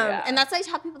 and that's why I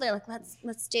tell people, they're like,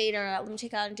 let's date, or let me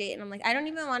take out a date, and I'm like, I don't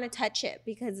even want to touch it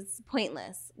because it's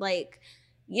pointless. Like,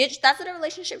 that's what a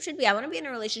relationship should be. I want to be in a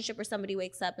relationship where somebody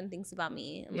wakes up and thinks about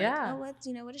me. I'm like, oh,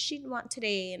 what does she want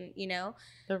today? And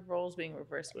the roles being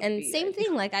reversed. And same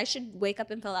thing, like I should wake up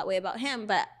and feel that way about him.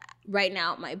 But right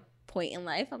now, at my point in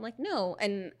life, I'm like, no.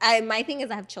 And my thing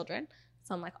is I have children.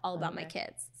 So I'm like all about my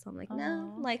kids. So I'm like,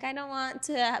 no, like I don't want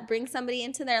to bring somebody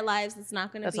into their lives that's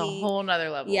not going to be. That's a whole nother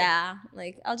level. Yeah.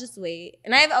 Like I'll just wait.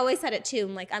 And I've always said it too.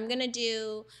 I'm like, I'm going to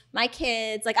do my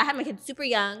kids. Like I had my kids super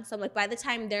young. So I'm like, by the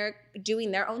time they're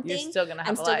doing their own thing,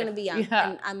 I'm still going to be young.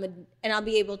 Yeah. And I'll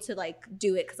be able to like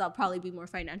do it because I'll probably be more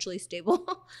financially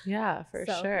stable. Yeah, for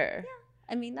sure. Yeah.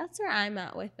 I mean, that's where I'm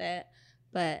at with it.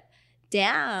 But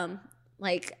damn,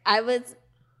 like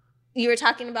you were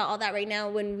talking about all that right now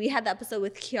when we had the episode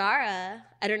with Kiara.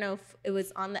 I don't know if it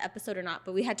was on the episode or not,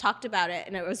 but we had talked about it.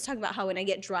 And I was talking about how when I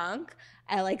get drunk,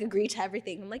 I like agree to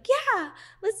everything. I'm like, yeah,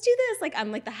 let's do this. Like,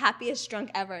 I'm like the happiest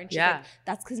drunk ever. And she's like,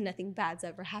 that's because nothing bad's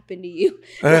ever happened to you.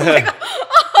 I'm like,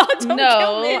 oh, don't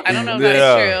kill me. I don't know if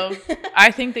that's true. I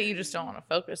think that you just don't want to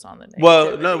focus on the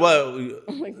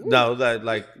negativity. No,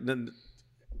 like,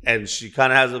 and she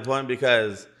kind of has a point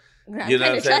because you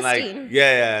know what I'm saying? Like,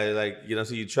 like, you know,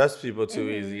 so you trust people too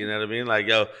easy, you know what I mean? Like,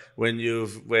 yo,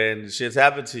 when shit's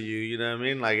happened to you, you know what I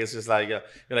mean? Like, it's just like, yo,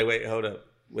 you're like, wait, hold up.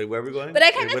 Wait, where are we going? But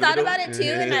I kind Wait, of what are thought we about doing? it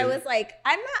too, and I was like,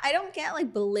 I don't get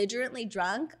like belligerently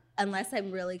drunk unless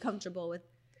I'm really comfortable with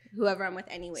whoever I'm with,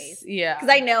 anyways. Yeah. Because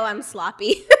I know I'm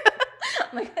sloppy.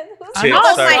 I'm like, I'm Tits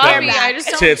not start sloppy. coming. I just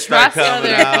don't Tits start trust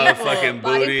coming other out, people. fucking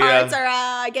body booty. parts are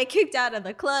out. I get kicked out of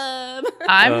the club.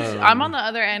 I'm on the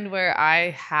other end where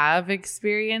I have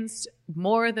experienced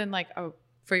more than like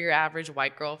for your average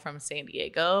white girl from San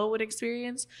Diego would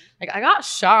experience. Like I got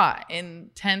shot in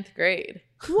 10th grade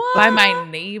by my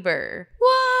neighbor.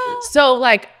 What? So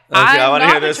like I I'm wanna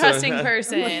hear not a this one. trusting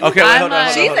person. Okay, wait, I'm hold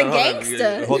on. She's hold on, a hold on.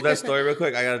 gangster. Hold that story real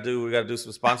quick. We gotta do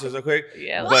some sponsors real quick.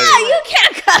 Yeah. But- Wow, you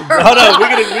can't cut her Hold on, off.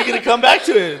 we're gonna come back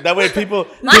to it. That way, people.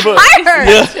 My heart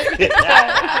hurts.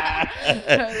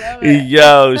 I love it.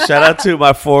 Yo, shout out to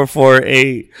my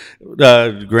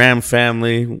 448 Graham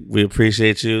family. We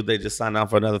appreciate you. They just signed on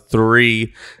for another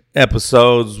 3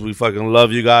 episodes. We fucking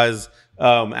love you guys.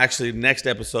 Actually, next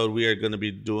episode we are going to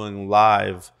be doing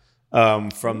live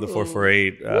from the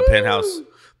 448 penthouse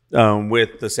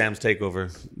with the Sam's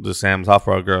Takeover, the Sam's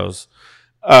Hofbrau girls.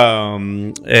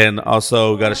 And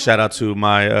also got a shout out to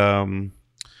my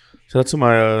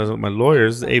my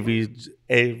lawyers, AV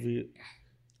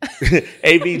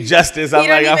Justice. I'm You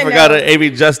like, don't I even forgot know. it.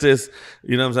 AV Justice.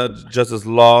 You know what I'm saying? Justice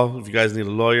Law. If you guys need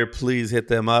a lawyer, please hit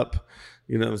them up.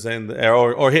 You know what I'm saying?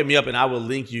 Or hit me up and I will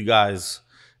link you guys.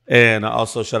 And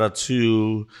also shout out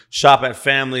to Shop at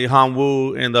Family, Han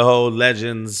Wu, and the whole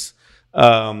Legends,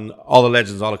 all the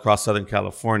legends all across Southern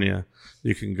California.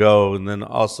 You can go. And then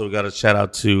also got a shout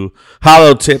out to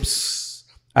Hollow Tips.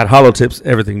 At Hollow Tips,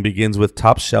 everything begins with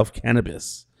top shelf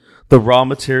cannabis, the raw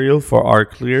material for our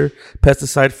clear,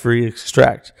 pesticide-free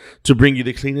extract. To bring you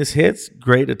the cleanest hits,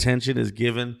 great attention is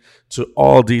given to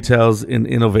all details in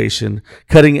innovation,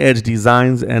 cutting-edge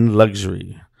designs, and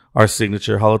luxury. Our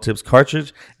signature Holotips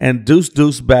cartridge and Deuce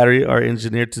Deuce battery are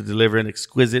engineered to deliver an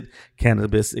exquisite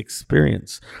cannabis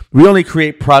experience. We only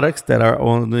create products that are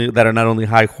not only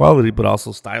high quality but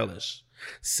also stylish,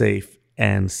 safe,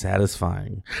 and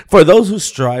satisfying. For those who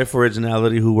strive for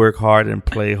originality, who work hard and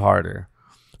play harder,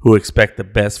 who expect the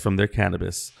best from their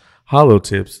cannabis,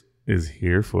 Holotips is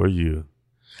here for you.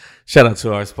 Shout out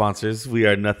to our sponsors. We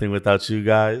are nothing without you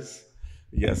guys.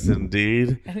 Yes,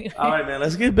 indeed. All right, man.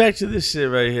 Let's get back to this shit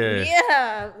right here.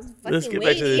 Yeah. Let's get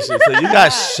back to this shit. So you got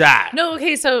shot. No,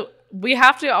 okay, so we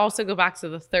have to also go back to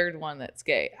the third one that's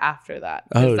gay after that.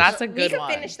 'Cause Oh, that's a We good can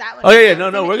one. finish that one. Oh yeah,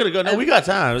 no, we're gonna go. No, we got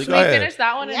time. Should Go we ahead. finish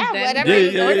that one Yeah, and then whatever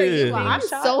Yeah, order yeah, you yeah. want. I'm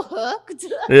Shot? so hooked.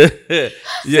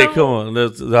 Yeah, So- come on.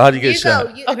 How do you get shot?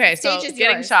 Okay, the so stage is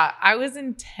getting yours. shot. I was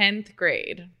in 10th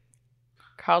grade.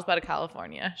 Carlsbad,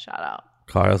 California. Shout out.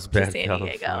 Carlsbad, San Diego.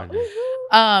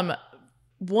 California.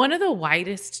 One of the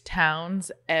whitest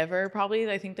towns ever, probably.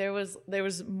 I think there was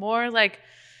more like,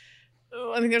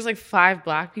 I think there's like 5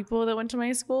 black people that went to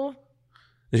my school.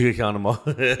 You can count them all.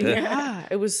 Yeah,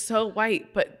 it was so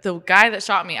white. But the guy that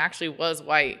shot me actually was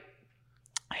white.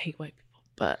 I hate white people,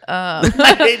 but I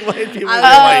hate white people. I was that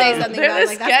gonna white. say something they're about the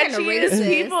like that's kind of sketchiest racist.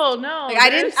 people. No, Like, I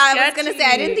they're was gonna say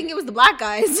I didn't sketchy. think it was the black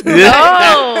guys. No,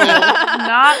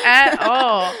 not at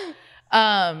all.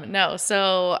 No,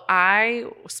 so I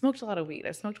smoked a lot of weed.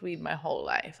 I smoked weed my whole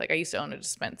life. Like I used to own a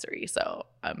dispensary, so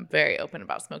I'm very open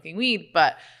about smoking weed.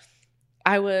 But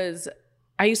I used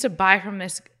to buy from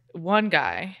this one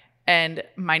guy, and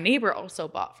my neighbor also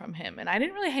bought from him. And I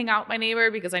didn't really hang out with my neighbor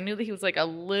because I knew that he was like a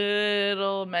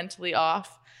little mentally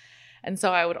off. And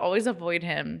so I would always avoid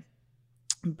him.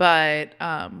 But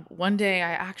one day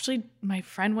my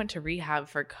friend went to rehab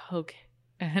for coke.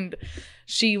 And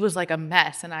she was like a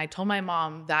mess. And I told my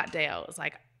mom that day, I was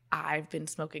like, I've been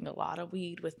smoking a lot of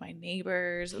weed with my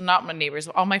neighbors. Not my neighbors,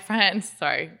 all my friends.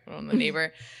 Sorry, I'm the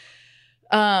neighbor.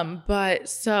 But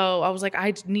so I was like,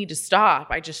 I need to stop.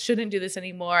 I just shouldn't do this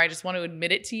anymore. I just want to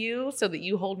admit it to you so that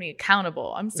you hold me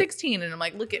accountable. I'm 16 and I'm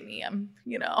like, look at me. I'm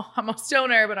a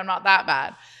stoner, but I'm not that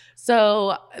bad.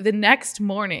 So the next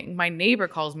morning, my neighbor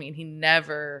calls me and he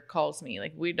never calls me.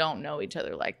 Like we don't know each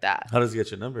other like that. How does he get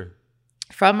your number?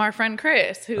 From our friend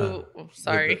Chris, who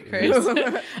sorry, the- Chris.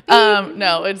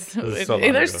 No, It's so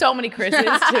long there's ago. so many Chris's too.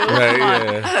 Right, Come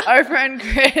on. yeah. Our friend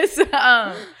Chris,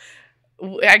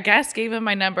 I guess gave him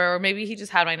my number, or maybe he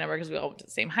just had my number because we all went to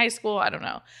the same high school. I don't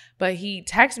know. But he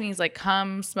texted me, he's like,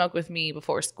 come smoke with me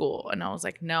before school. And I was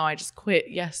like, no, I just quit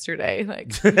yesterday.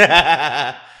 Like,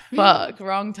 fuck,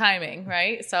 wrong timing,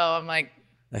 right? So I'm like,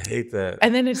 I hate that.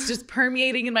 and then it's just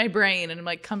permeating in my brain. And I'm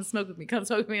like, come smoke with me, come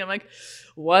smoke with me. I'm like,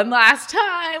 one last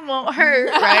time won't hurt,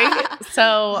 right?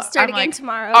 So Start I'm again like,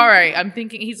 tomorrow. all right. I'm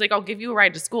thinking, he's like, I'll give you a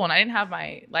ride to school. And I didn't have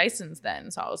my license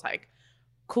then. So I was like,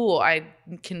 cool. I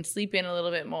can sleep in a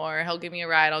little bit more. He'll give me a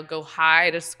ride. I'll go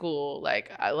high to school.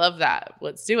 Like, I love that.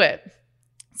 Let's do it.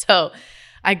 So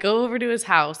I go over to his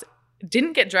house.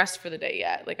 Didn't get dressed for the day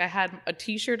yet. Like I had a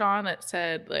t-shirt on that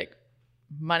said like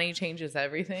money changes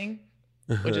everything,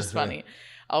 which is funny.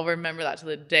 I'll remember that to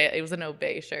the day. It was an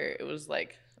Obey shirt. It was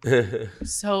like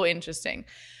so interesting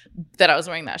that I was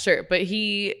wearing that shirt. But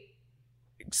he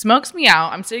smokes me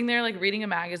out. I'm sitting there like reading a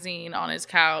magazine on his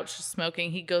couch,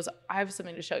 smoking. He goes, I have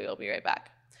something to show you. I'll be right back.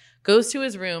 Goes to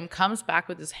his room, comes back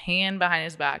with his hand behind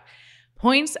his back,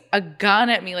 points a gun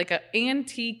at me like an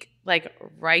antique like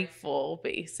rifle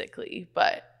basically.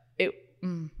 But it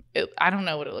I don't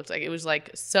know what it looked like. It was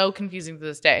like so confusing to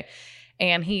this day.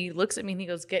 And he looks at me and he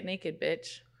goes, get naked,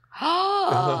 bitch.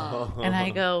 And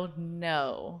I go,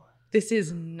 no, this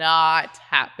is not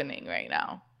happening right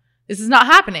now. This is not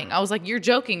happening. I was like, you're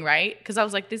joking, right? Because I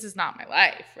was like, this is not my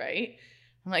life, right?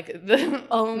 I'm like,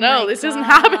 no, this doesn't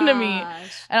happen to me.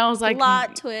 And I was like,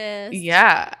 plot twist.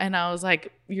 Yeah. And I was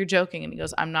like, you're joking. And he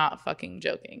goes, I'm not fucking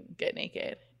joking. Get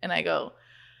naked. And I go,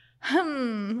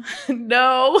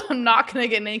 no, I'm not going to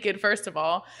get naked, first of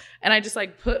all. And I just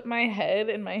like put my head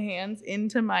and my hands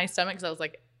into my stomach because I was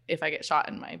like, if I get shot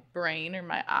in my brain or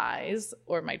my eyes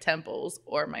or my temples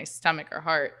or my stomach or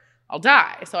heart, I'll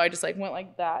die. So I just like went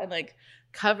like that and like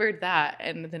covered that.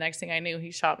 And the next thing I knew,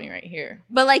 he shot me right here.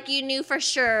 But like you knew for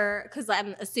sure, because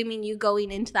I'm assuming you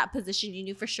going into that position, you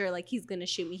knew for sure like he's going to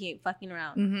shoot me. He ain't fucking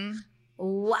around. Mm-hmm.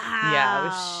 Wow. Yeah, I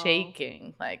was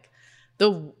shaking. Like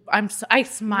I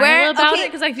smile about it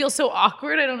because I feel so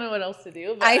awkward. I don't know what else to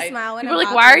do. But I smile when people I'm are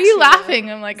like, why are you too. laughing?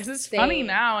 I'm like, because it's funny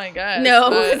now, I guess. No,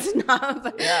 but it's not.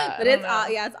 But, yeah, but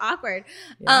it's awkward.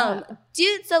 Yeah.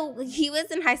 Dude, so he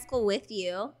was in high school with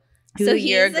you. He was so a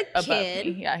year he's a above kid.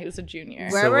 me. Yeah, he was a junior.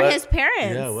 Where were his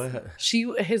parents? Yeah,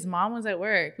 what? His mom was at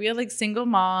work. We had like single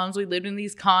moms. We lived in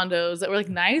these condos that were like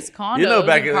nice condos. You know,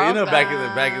 back in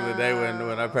the day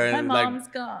when our parents my mom's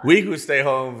like gone. we would stay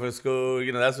home for school.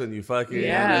 You know, that's when you fucking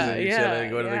Yeah, you chilling,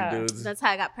 go to the dudes. That's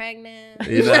how I got pregnant.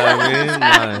 You know what I mean?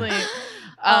 Exactly.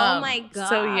 Oh my god.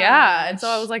 So yeah, and so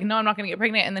I was like, no, I'm not gonna get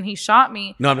pregnant. And then he shot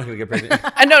me. No, I'm not gonna get pregnant.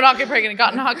 I know, not get pregnant.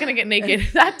 Not gonna get naked.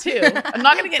 That too. I'm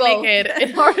not gonna get naked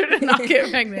in order to not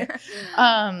get pregnant.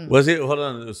 Was he? Hold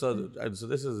on. So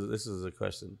this is a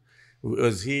question.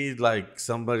 Was he like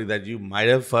somebody that you might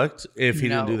have fucked if he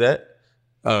didn't do that?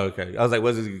 Oh, okay. I was like,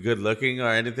 was he good looking or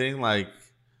anything?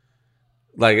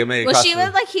 Like it made. Well, she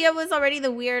was like, he was already the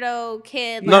weirdo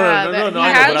kid. No. Yeah, I know. But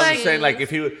like- I'm just saying, like, if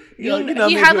he,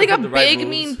 he had like a big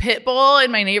mean pit bull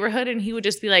in my neighborhood, and he would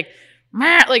just be like,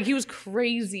 "Meh," like he was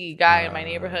crazy guy in my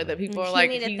neighborhood that people were like,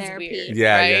 he's therapy. weird,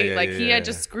 Yeah, right? yeah, like yeah, he yeah. had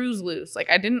just screws loose. Like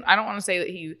I don't want to say that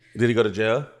he. Did he go to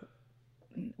jail?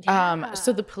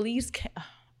 So the police.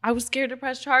 I was scared to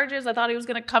press charges. I thought he was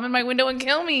gonna come in my window and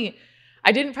kill me.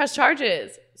 I didn't press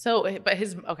charges. So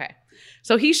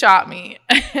he shot me,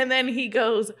 and then he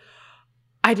goes,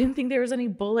 I didn't think there was any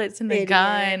bullets in the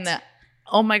gun.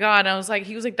 Oh my God. And I was like,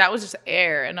 he was like, that was just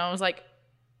air. And I was like,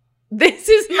 this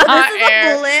is not this is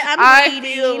air. a bullet. I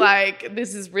feel like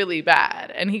this is really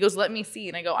bad. And he goes, let me see.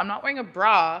 And I go, I'm not wearing a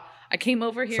bra. I came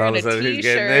over here in a t-shirt. He's getting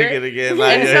t-shirt. naked again.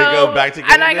 Like, And yeah, so- go back to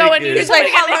getting and I go, and naked. he's like,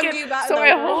 How get long naked. do you got So in I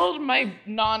the room? hold my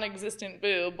non-existent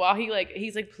boob while he's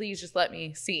like, please just let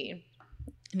me see.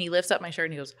 And he lifts up my shirt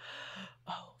and he goes,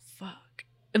 oh, fuck.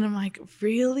 And I'm like,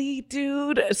 really,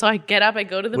 dude? So I get up, I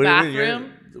go to the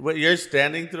bathroom. You're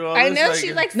standing through all I this? know like,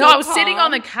 she's like, No, so I was sitting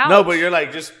on the couch. No, but you're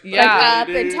like just Yeah. up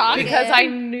and talking. Because I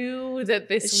knew that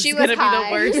this was She going to was be the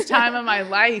high. worst time of my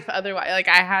life. Otherwise, like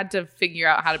I had to figure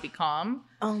out how to be calm,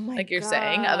 Oh my like you're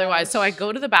saying. Otherwise, so I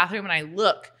go to the bathroom and I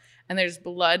look, and there's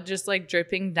blood just like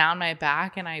dripping down my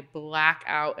back, and I black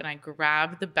out, and I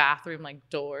grab the bathroom like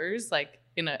doors, like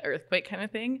in an earthquake kind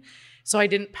of thing. So I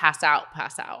didn't pass out.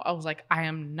 I was like, I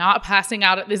am not passing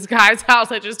out at this guy's house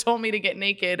that just told me to get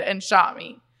naked and shot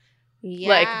me. Yeah.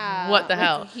 Like, what the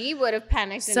hell? He would have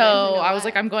panicked. So I was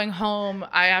like, I'm going home.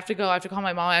 I have to go. I have to call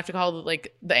my mom. I have to call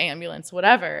like the ambulance,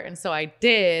 whatever. And so I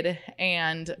did.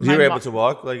 And you were able to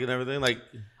walk, like, and everything, like.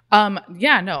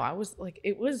 Yeah, no, I was like,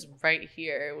 it was right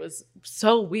here. It was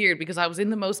so weird because I was in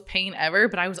the most pain ever,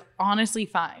 but I was honestly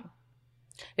fine.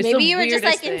 It's maybe the you were just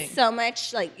like weirdest in thing. so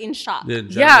much like in shock.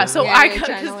 Yeah, so Yeah, because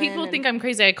adrenaline people and- think I'm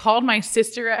crazy. I called my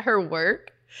sister at her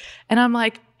work, and I'm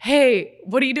like, "Hey,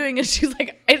 what are you doing?" And she's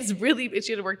like,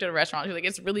 she had worked at a restaurant. She's like,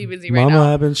 "It's really busy right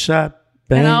now." I've been shot.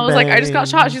 Bang, And I was like, I just got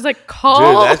shot. She's like,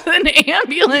 call an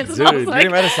ambulance. Dude, And I was you like,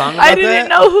 didn't write a song about I didn't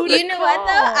know who to You know call. what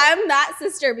though? I'm that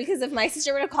sister because if my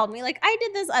sister would have called me like I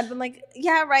did this, I'd been like,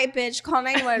 yeah, right, bitch. Call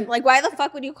 911. Like, why the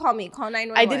fuck would you call me? Call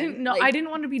 911. I didn't know. Like, I didn't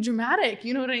want to be dramatic.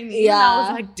 You know what I mean? Yeah. And I was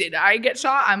like, did I get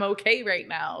shot? I'm okay right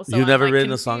now. So You've I'm, never like,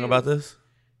 written a song confused. about this?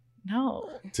 No.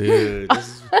 Dude,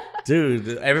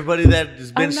 dude, everybody that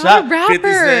has been I'm not shot, a rapper.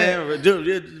 50 Cent,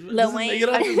 dude, Lil Wayne. you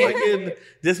know, just fucking,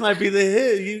 this might be the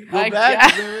hit. You go I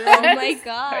back. guess. Oh my I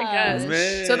god.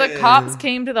 guess. So the cops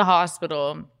came to the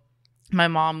hospital. My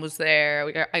mom was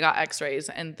there. I got x-rays,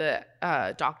 and the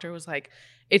doctor was like,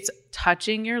 it's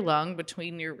touching your lung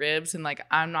between your ribs, and like,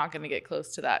 I'm not going to get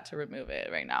close to that to remove it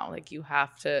right now. Like, you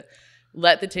have to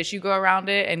let the tissue go around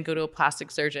it and go to a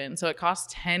plastic surgeon. So it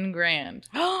costs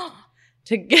 $10,000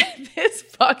 to get this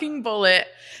fucking bullet.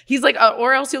 He's like,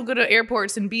 or else you'll go to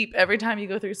airports and beep every time you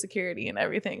go through security and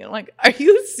everything. And I'm like, are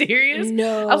you serious?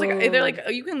 No. I was like, they're like,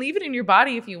 oh, you can leave it in your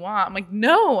body if you want. I'm like,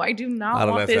 no, I do not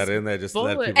want this that in there just to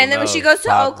let bullet. people And then when know. she goes to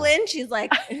Pop. Oakland, she's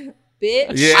like,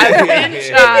 bitch. Yeah. I've been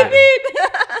shot.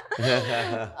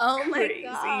 Oh my Crazy,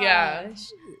 gosh. yeah.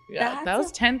 Yeah, that That's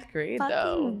was 10th grade Fucking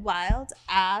though. wild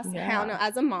ass. Yeah. Hell no.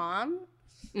 As a mom,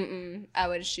 I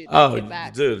would shoot that Oh, kid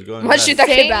back. dude, going What back. shoot that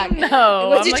kid Same, back? no.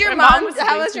 What I'm did like, your my mom? was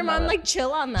How way was too your mom much. like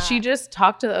chill on that? She just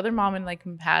talked to the other mom and like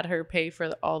had her pay for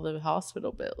all the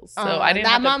hospital bills. So I didn't.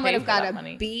 That have to mom pay would have for got that a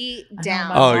money. beat I know, down.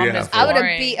 my Oh, mom yeah. is I would have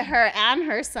boring. beat her and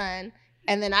her son,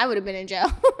 and then I would have been in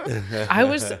jail. I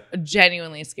was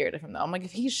genuinely scared of him though. I'm like,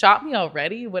 if he shot me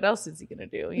already, what else is he gonna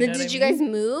do? You know Did what I you mean? guys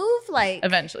move? Like,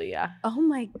 Eventually, yeah. oh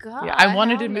my god. Yeah, I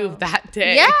wanted to hell move no. that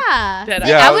day. Yeah. Dead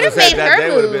Yeah, ass. I would have was gonna say, made that her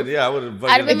day would've move. been, yeah, I would have.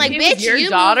 I'd have been like, If it was bitch, your you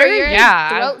daughter, move or your yeah.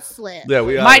 throat slit. yeah,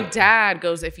 we My are. dad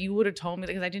goes, if you would have told me,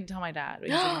 because I didn't tell my dad,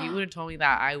 because if you would have told me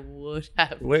that, I would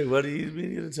have. Wait, what do you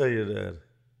mean you didn't tell your dad?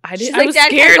 I She's didn't. like, I was "Dad,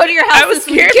 can I scared. go to your house I was this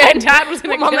scared weekend?" my dad was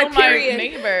gonna I'm on kill my my period.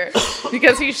 neighbor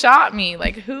because he shot me.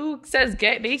 Like, who says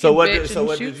get naked, So what? bitch, So and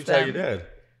what did shoots you tell them? your dad?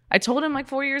 I told him like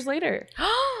 4 years later.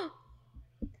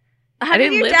 How did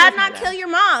didn't your live dad with my not dad. kill your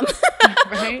mom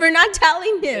Right? for not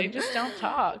telling They him? just don't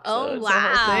talk. Oh, so it's the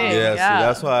whole wow. thing. Yeah,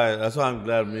 see, that's why I'm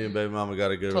glad me and baby mama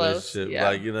got a good Close, relationship. yeah.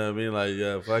 Like, you know what I mean? Like,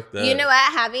 yeah, fuck that. You know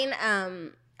what? Having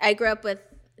I grew up with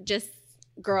just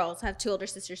girls. I have 2 older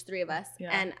sisters, 3 of us,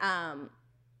 Yeah. and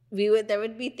there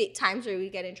would be times where we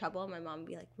get in trouble, and my mom would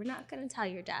be like, "We're not gonna tell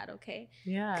your dad, okay?"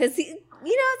 Yeah. Because as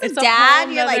It's a a dad,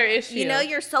 whole you're like, nother issue.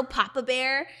 you're so Papa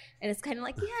Bear, and it's kind of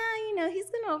like, yeah, he's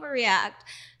gonna overreact.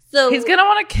 So He's gonna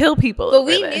want to kill people. But over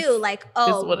we this. knew, like,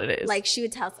 oh, is what it is. like she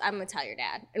would tell us, "I'm gonna tell your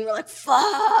dad," and we're like,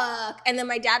 "Fuck!" And then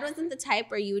my dad wasn't the type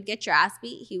where you would get your ass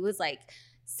beat. He was like,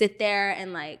 sit there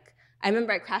and like. I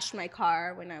remember I crashed my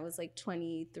car when I was like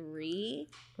 23,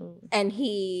 Ooh. and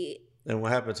he. And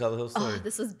what happened? Tell the whole story. Oh,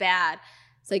 this was bad.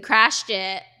 So he crashed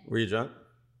it. Were you drunk?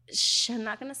 I'm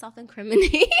not gonna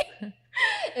self-incriminate.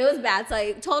 It was bad. So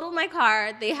I totaled my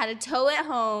car. They had to tow it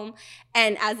home.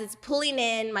 And as it's pulling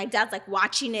in, my dad's like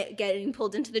watching it getting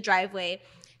pulled into the driveway.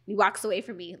 He walks away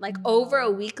from me. Like over a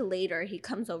week later, he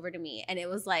comes over to me. And it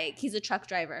was like, he's a truck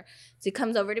driver. So he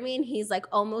comes over to me and he's like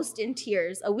almost in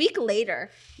tears. A week later,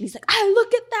 and he's like, I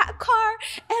look at that car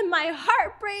and my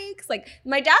heart breaks. Like,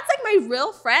 my dad's like my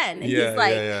real friend. And he's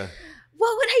like, yeah.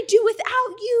 what would I do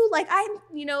without you? Like,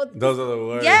 Those are the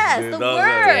words. Yes, dude. the Those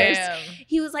words. Damn.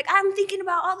 he was like, I'm thinking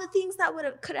about all the things that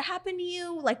could have happened to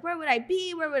you. Like, where would I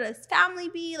be? Where would his family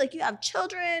be? Like, you have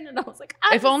children. And I was like,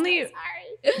 I'm If so only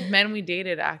sorry. men we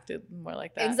dated acted more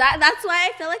like that. Exactly. That's why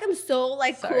I feel like I'm so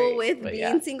like Sorry, cool with but being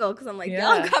yeah. single, because I'm like,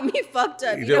 Yeah. y'all got me fucked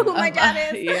up. You You know do- who my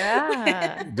dad is?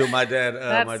 Yeah. Dude, my dad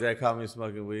That's- caught me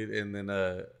smoking weed, and then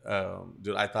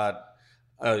dude, I thought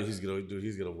he's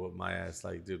gonna whoop my ass.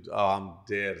 Like, dude, oh, I'm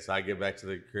dead. So I get back to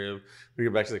the crib. We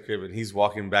get back to the crib, and he's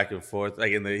walking back and forth,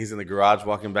 like he's in the garage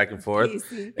walking back and forth,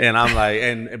 Easy. and I'm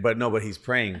like, but he's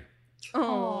praying.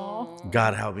 Oh.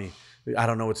 God help me. I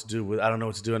don't know what to do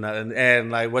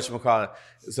and like whatchamacallit.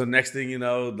 So next thing you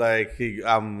know, like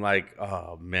I'm like,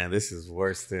 oh man, this is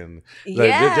worse than like,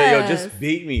 Yes. yo, just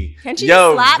beat me. Can't you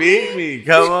yo, slap beat me.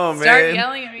 Come on, man. Start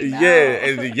yelling at me now.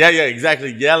 Yeah,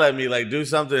 exactly. Yell at me, like do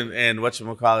something. And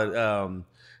whatchamacallit,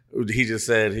 he just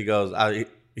said, he goes,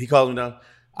 he calls me down.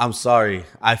 I'm sorry,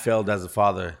 I failed as a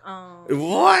father. Oh.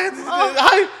 What?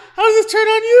 How does this turn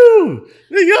on you?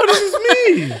 Yo, this is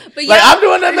me. But like yeah, I'm the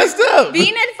one that messed up.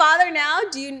 Being a father now,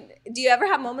 do you ever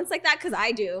have moments like that? Because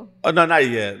I do. Oh no, not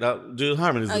yet. No, dude,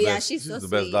 Harmon is Oh, the yeah, best. she's so the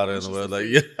best sweet. daughter in the She's world. so Like,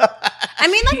 sweet. yeah. I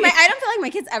mean, like I don't feel like my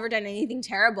kid's ever done anything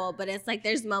terrible, but it's like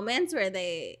there's moments where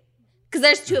because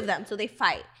there's 2 of them, so they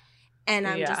fight. And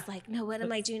I'm Yeah. just like, no, what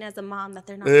am I doing as a mom that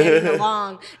they're not getting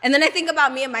along? And then I think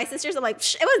about me and my sisters. I'm like,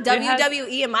 it was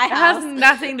WWE in my It house. has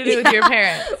nothing to do with your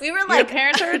parents. We were Your like,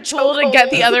 parents are told to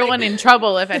get the other one in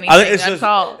trouble, if anything. I think it's That's just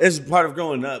all. it's part of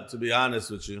growing up. To be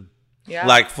honest with you, Yeah.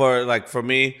 like for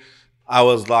me, I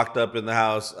was locked up in the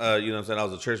house. You know what I'm saying? I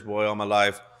was a church boy all my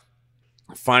life.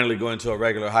 Finally going to a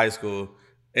regular high school,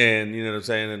 and you know what I'm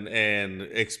saying, and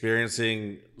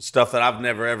experiencing stuff that I've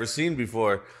never ever seen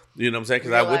before. You know what I'm saying?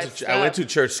 Because I went to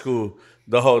church school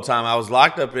the whole time. I was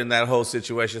locked up in that whole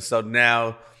situation. So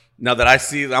now that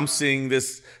I'm seeing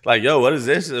this, like, yo, what is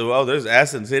this? Oh, there's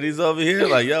ass and titties over here.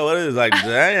 Like, yo, what is, like,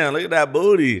 damn, look at that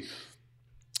booty.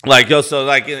 Like, yo, so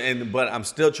like, but I'm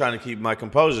still trying to keep my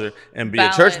composure and be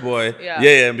a church boy.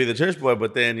 Yeah, and be the church boy.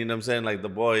 But then, you know what I'm saying? Like, the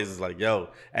boys is like, yo,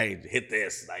 hey, hit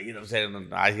this. Like, you know what I'm saying?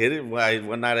 And I hit it.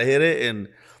 One night I hit it, and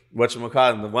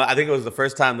whatchamacallit, I think it was the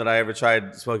first time that I ever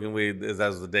tried smoking weed. That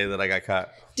was the day that I got caught.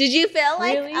 Did you feel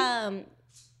like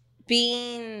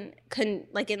being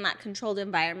like in that controlled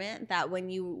environment, that when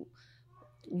you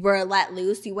were let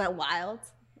loose, you went wild?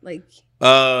 Like,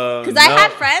 because I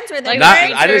had friends where like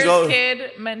parents,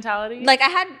 kid mentality. Like, I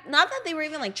had, not that they were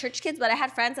even like church kids, but I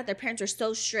had friends that their parents were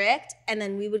so strict, and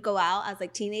then we would go out as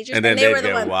like teenagers, and they were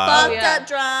the one fucked up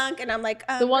drunk, and I'm like,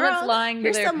 the one that's lying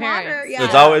to their parents. Water. Yeah.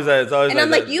 It's always and like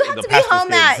I'm like, you have to be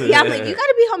home at I'm like, you got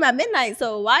to be home at midnight.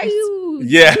 So why are you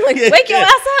like, wake your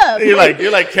ass up?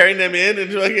 You're like carrying them in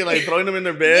and like throwing them in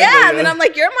their bed. Yeah, and then I'm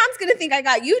like, your mom's gonna think I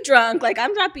got you drunk. Like,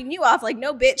 I'm dropping you off. Like,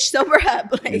 no, bitch, sober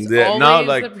up. Like, always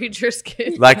the preacher's kid.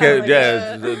 Like,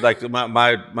 like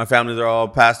my families are all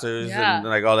pastors and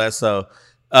like all that. So,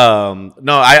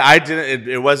 no, I didn't.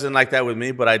 It wasn't like that with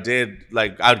me, but I did.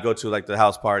 Like, I'd go to like the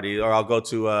house party, or I'll go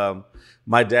to.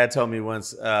 My dad told me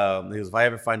once, he was, if I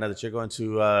ever find out that you're going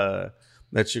to a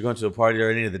party or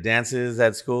any of the dances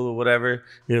at school or whatever,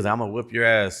 he was like, I'm gonna whip your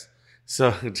ass.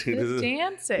 So, dude,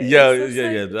 dancing. Yeah.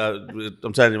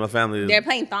 I'm telling you, my family. They're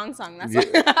playing thong song. That's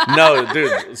no,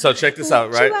 dude. So check this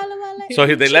out, right? So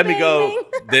they let me go.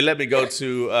 They let me go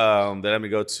to.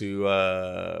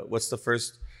 What's the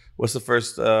first like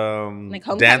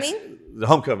homecoming? dance? The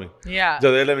homecoming. Yeah.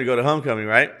 So they let me go to homecoming,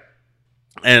 right?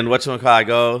 And I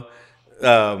go.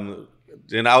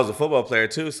 And I was a football player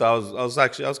too, so I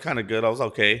was kind of good. I was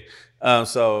okay.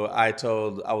 So I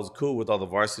was cool with all the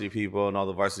varsity people and all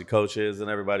the varsity coaches and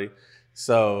everybody.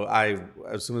 So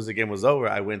as soon as the game was over,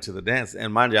 I went to the dance.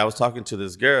 And mind you, I was talking to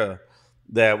this girl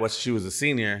that she was a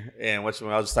senior, and I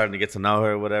was starting to get to know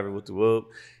her, whatever, with the whoop.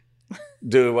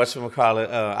 Dude,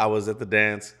 I was at the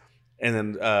dance, and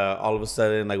then all of a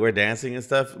sudden, like, we're dancing and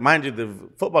stuff. Mind you, the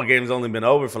football game's only been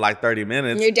over for like 30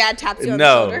 minutes. And your dad taps you on the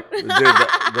shoulder? Dude,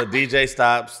 the DJ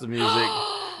stops the music.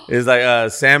 It's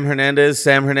like Sam Hernandez.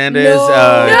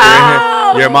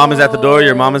 No. Your mom is at the door.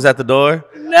 Your mom is at the door.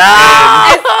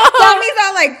 No. Tommy's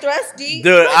all like thrust deep.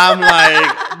 Dude, I'm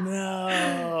like, no.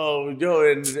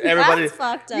 Yo, and everybody. That's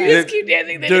fucked up. You just keep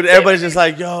dancing. Dude, everybody's just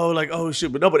like, yo, like, oh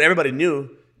shit. But everybody knew.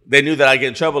 They knew that I get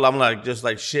in trouble. I'm like, just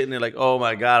like shitting it, like, oh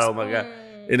my god.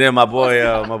 And then my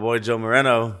boy Joe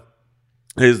Moreno,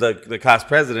 who's the class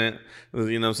president.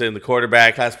 You know what I'm saying? The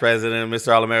quarterback, class president,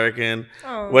 Mr. All-American.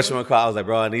 Whatchamacallit? I was like,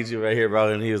 bro, I need you right here,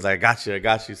 bro. And he was like, I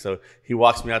got you. So he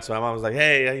walks me out to my mom. I was like,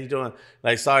 hey, how you doing?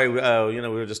 Like, sorry, we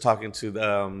were just talking to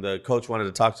the coach wanted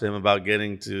to talk to him about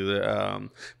getting to the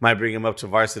might bring him up to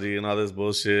varsity and all this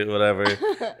bullshit, whatever.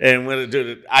 And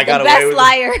I got away with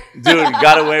it. Dude,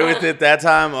 got away with it that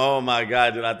time. Oh my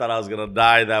god, dude, I thought I was gonna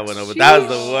die that one. But that was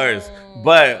the worst.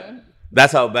 But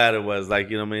that's how bad it was. Like,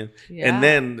 you know what I mean? Yeah. And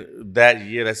then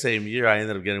that same year, I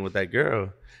ended up getting with that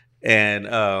girl. And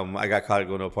I got caught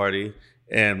going to a party.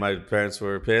 And my parents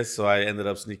were pissed. So I ended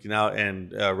up sneaking out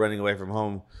and running away from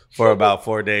home for about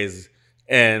 4 days.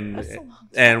 And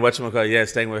whatchamacallit,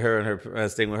 staying with her and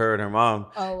her mom.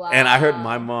 Oh, wow. And I heard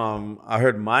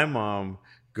my mom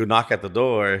go knock at the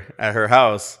door at her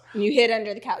house. You hid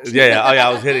under the couch. Yeah. Oh yeah,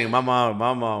 I was hitting my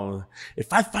mom.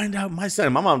 If I find out my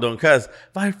son, my mom don't cuss.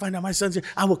 If I find out my son's here,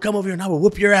 I will come over here and I will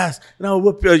whoop your ass and I will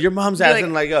whoop your mom's ass.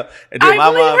 And like, yo, and dude,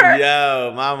 my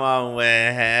mom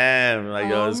went ham. Like,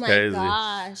 yo, it's crazy. Oh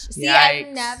my gosh. See, I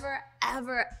never,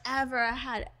 ever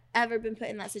had been put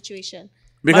in that situation.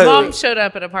 Because my mom showed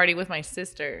up at a party with my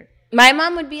sister. My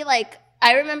mom would be like,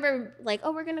 I remember like,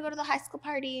 oh, we're gonna go to the high school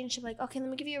party, and she'd be like, okay, let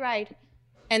me give you a ride.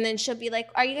 And then she'll be like,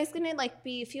 are you guys going to like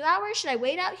be a few hours? Should I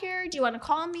wait out here? Do you want to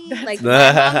call me? Like,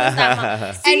 my mom was that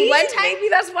mom. See, and one time, maybe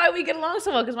that's why we get along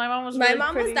so well, because my mom was really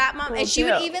was that mom. Cool, and she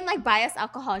would even like buy us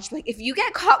alcohol. She'd be like, if you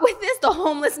get caught with this, the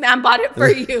homeless man bought it for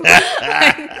you.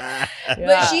 But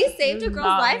she saved a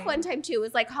girl's life one time too. It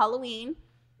was like Halloween.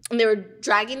 And they were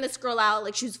dragging this girl out.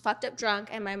 Like, she was fucked up drunk.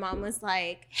 And my mom was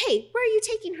like, hey, where are you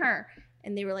taking her?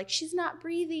 And they were like, she's not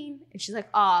breathing. And she's like,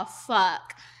 oh,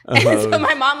 fuck. And so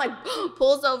my mom like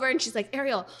pulls over and she's like,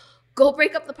 Ariel, go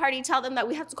break up the party, tell them that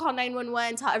we have to call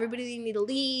 911, tell everybody they need to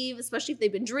leave, especially if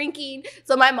they've been drinking.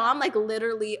 So my mom like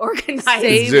literally organized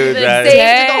Saved Dude, the that-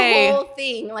 day. the whole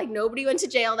thing. Like nobody went to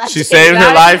jail that She day. saved her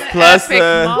That life is an plus epic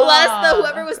mom. Plus the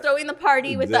whoever was throwing the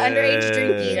party with the underage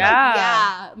drinking. Yeah. Like,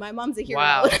 yeah, my mom's a hero.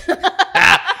 Wow.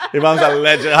 Your mom's a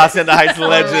legend. Hacienda Heights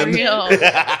legend. real.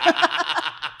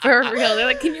 For real. They're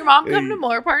like, can your mom come to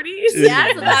more parties?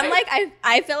 Yeah, so I'm like,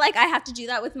 I feel like I have to do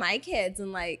that with my kids,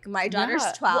 and like my daughter's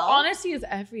Yeah. 12. Well, honesty is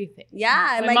everything.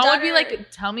 Yeah, and My mom would be daughter- like,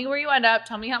 tell me where you end up.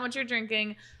 Tell me how much you're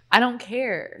drinking. I don't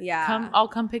care. Yeah. I'll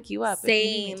come pick you up. if you need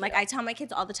me Same. to. Like I tell my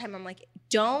kids all the time, I'm like,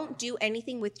 don't do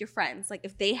anything with your friends. Like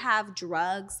if they have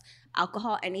drugs,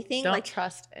 alcohol, anything, don't like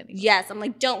trust anyone. yes, I'm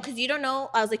like, don't, because you don't know.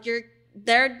 I was like,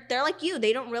 they're like you.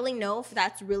 They don't really know if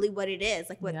that's really what it is,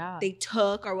 like what Yeah. they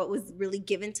took or what was really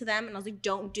given to them. And I was like,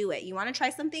 don't do it. You want to try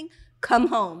something? Come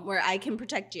home where I can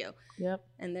protect you. Yep.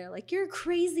 And they're like, you're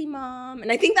crazy, mom.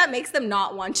 And I think that makes them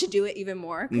not want to do it even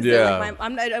more. 'Cause Yeah. they're like,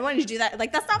 I want to do that.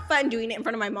 Like, that's not fun doing it in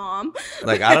front of my mom.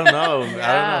 Like I don't know. I don't know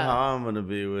Yeah. how I'm gonna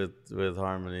be with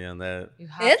Harmony on that. You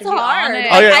have It's to be hard. honest.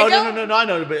 Oh yeah. I Oh no, don't- no, no, no. I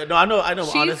know. But no, I know.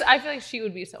 She's, Honest. I feel like she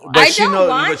would be so But I she don't knows-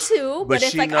 want but- to, but but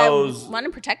it's she like knows- I want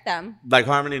to protect them. Like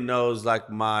Harmony knows like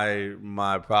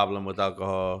my problem with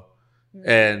alcohol, Mm-hmm.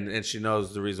 and she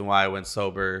knows the reason why I went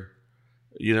sober.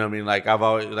 You know what I mean? Like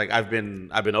I've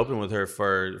been open with her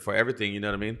for everything. You know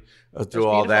what I mean? Through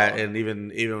all that, and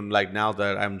even like now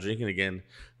that I'm drinking again,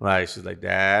 like she's like,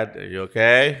 Dad, are you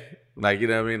okay? Like you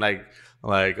know what I mean? Like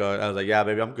I was like, yeah,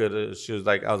 baby, I'm good. She was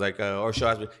like, I was like, or she'll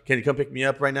ask me, can you come pick me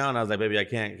up right now? And I was like, baby, I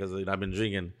can't because I've been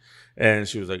drinking. And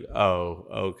she was like, oh,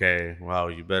 okay, well,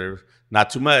 you better not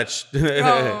too much.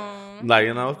 Aw. Like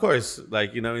of course,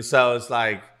 like you know what I mean? So it's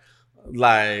like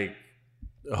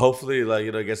hopefully like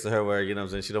it gets to her where what I'm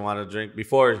saying she don't want to drink.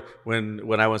 Before when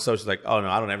I went sober, she's like, oh no,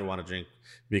 I don't ever want to drink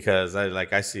because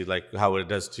I see like how it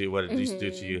does to you, what it used to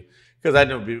do to you. Because I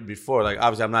know before, like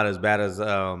obviously I'm not as bad as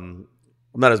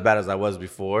I was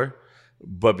before,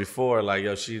 but before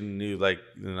like she knew like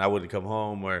I wouldn't come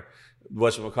home or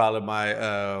whatchamacallit,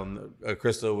 my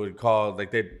Crystal would call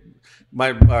like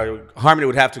Harmony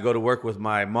would have to go to work with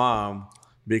my mom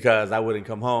because I wouldn't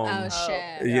come home. Oh,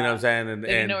 shit. You know what I'm saying? And They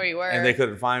didn't know where you were. And they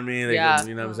couldn't find me. They Yeah. couldn't,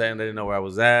 you know what I'm saying? They didn't know where I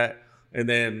was at. And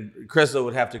then Crystal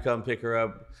would have to come pick her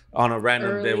up on a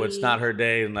random day, which is not her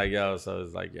day. And like, so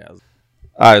it's like, yeah.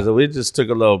 All right, so we just took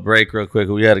a little break real quick.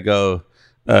 We had to go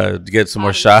get some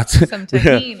more shots. Some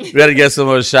tahini. We had to get some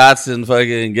more shots and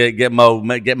fucking get more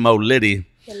litty.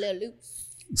 Get a little loose.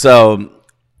 So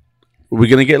we're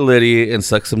gonna get litty and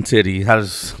suck some titty. I'm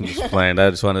just playing. I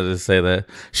just wanted to say that.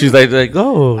 She's like,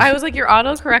 oh. I was like, your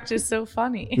autocorrect is so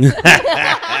funny.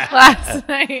 Last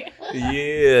night.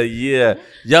 Yeah.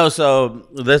 Yo, so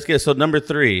let's get number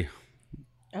 3.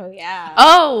 Oh yeah.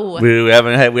 Oh, We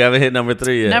haven't hit number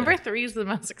 3 yet. number 3 is the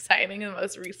most exciting and the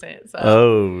most recent. So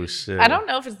Oh shit. I don't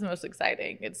know if it's the most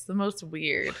exciting. It's the most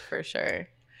weird for sure.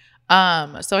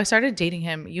 So I started dating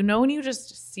him. You know when you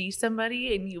just see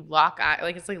somebody and you lock eye,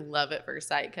 like it's like love at first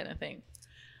sight kind of thing.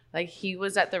 Like he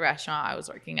was at the restaurant I was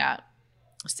working at,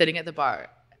 sitting at the bar,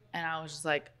 and I was just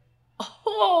like,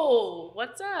 "Oh,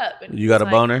 what's up?" And You he got a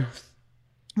was like- boner?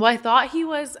 Well, I thought he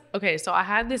was okay. So I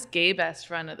had this gay best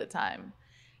friend at the time,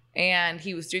 and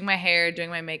he was doing my hair, doing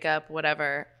my makeup,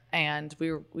 whatever. And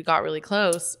we got really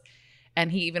close, and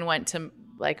he even went to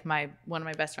like one of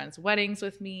my best friend's weddings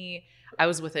with me. I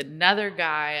was with another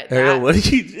guy at Ariel, that. what are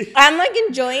you doing? I'm like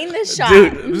enjoying this shot.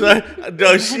 Dude, I'm sorry.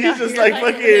 No, she's just like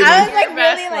fucking. I was like Your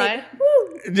best really like, line. woo.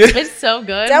 It's so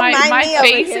good. Don't My mind me over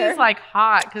face here. is like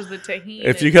hot because the tahini.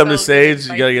 If is you come to so Sage,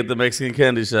 good. you gotta get the Mexican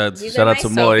candy shots. These Shout are out my to so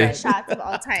Moy. good shots of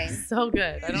all time. So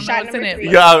good. I don't Shot know what's in number it. 3.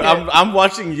 but Yeah, it's good. I'm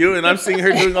watching you and I'm seeing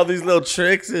her doing all these little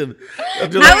tricks and I'm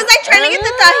just I was like trying to get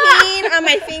the tahini on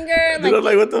my finger. dude, I'm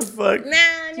like, what the fuck? Nah,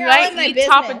 Dude, you're all in my I eat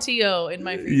business. Tapatio in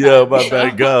my free Yo, time. my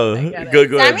bad. Go. I get it.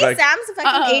 Go ahead. Sammy Back. Sam's a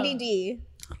fucking Uh-oh. ADD.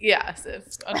 Yes,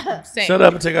 it's same. Shut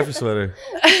up and take off your sweater.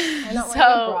 I don't So-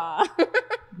 want a bra.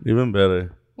 Even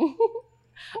better.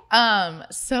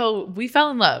 So we fell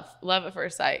in love at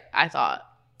first sight. I thought.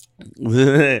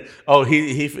 Oh,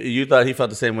 you thought he felt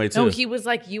the same way too? No, he was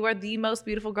like, "You are the most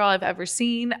beautiful girl I've ever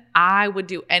seen. I would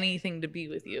do anything to be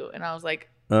with you." And I was like,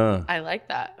 "I like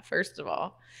that." First of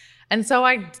all, and so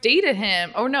I dated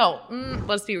him. Or no,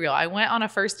 let's be real. I went on a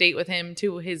first date with him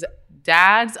to his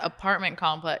dad's apartment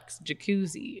complex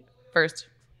jacuzzi. First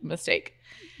mistake.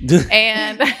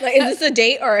 And Like, is this a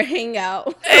date or a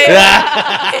hangout?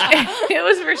 it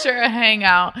was for sure a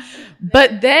hangout.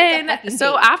 But then, fucking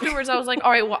so date. afterwards, I was like,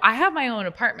 all right, well, I have my own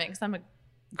apartment because I'm a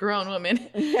grown woman.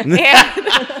 And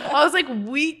I was like,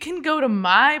 we can go to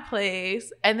my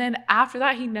place. And then after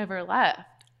that, he never left.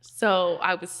 So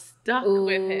I was stuck with Ooh,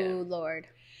 him. Lord.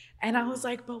 And I was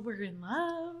like, but we're in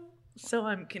love. So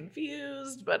I'm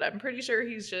confused, but I'm pretty sure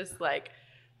he's just like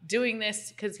doing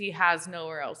this because he has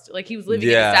nowhere else to, like he was living in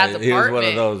his dad's apartment. He was one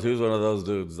of those. He was one of those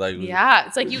dudes. Like, yeah,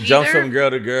 it's like you jumps either, from girl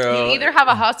to girl. You either have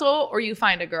a hustle or you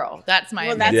find a girl. That's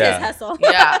my That's Yeah. his hustle.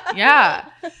 yeah.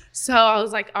 So I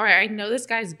was like, all right, I know this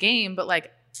guy's game, but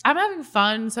like I'm having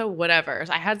fun, so whatever.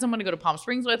 So I had someone to go to Palm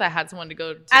Springs with. I had someone to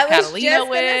go to I was Catalina just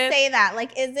with. gonna say that.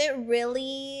 Like, is it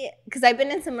really? Because I've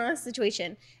been in a similar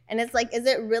situation, and it's like, is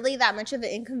it really that much of an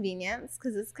inconvenience?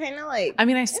 Because it's kind of like. I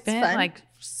mean, I spent fun. like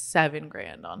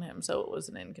 $7,000 on him, so it was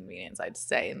an inconvenience, I'd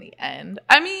say, in the end.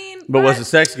 I mean, But was the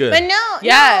sex good? But no,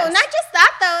 Yes. no, not just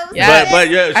that though. It was Yes. good. But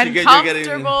yeah, and you're getting.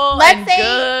 comfortable Let's and say-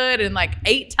 good and like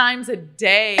 8 times a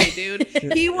day, dude.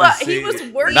 He was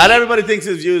working. Not everybody thinks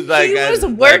it's used like He was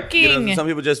like, working. some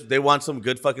people just they want some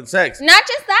good fucking sex. Not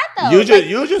just that though.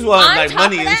 You just want on like top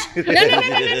money of and that, shit. no.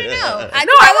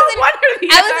 No, I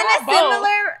was in a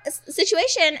similar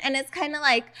situation, and it's kind of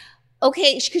like,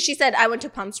 okay, because she said I went to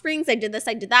Palm Springs, I did this,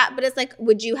 I did that, but it's like,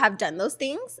 would you have done those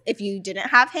things if you didn't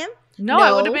have him? No,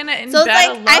 I would have been in so bed it's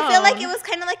like alone. I feel like it was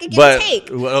kind of like a give But and take.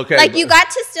 okay, Like you got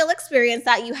to still experience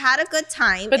that. You had a good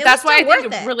time, But it that's was why I still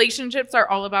think worth it. relationships are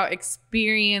all about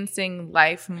experiencing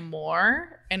life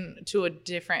more and to a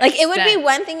different Like it would be extent.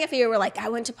 one thing if you were like, I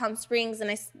went to Palm Springs and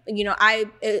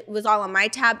it was all on my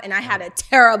tab and I had a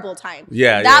terrible time.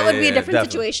 Yeah, that yeah, would yeah, be a yeah, different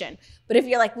definitely. situation. But if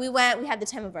you're like, we had the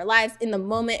time of our lives in the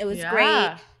moment, it was Yeah.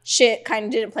 great. Shit kind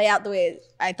of didn't play out the way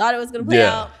I thought it was going to play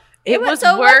Yeah. out. It was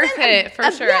so worth wasn't it for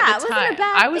sure yeah, at it the wasn't time. a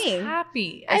bad I was thing.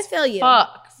 happy I as feel you.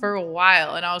 fuck for a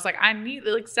while. And I was like, I need,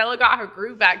 like, Stella got her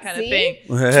groove back kind of See? thing.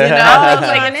 you You know, I was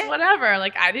like, On it's it. whatever.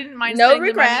 Like, I didn't mind No spending the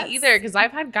regrets. money either because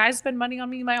I've had guys spend money on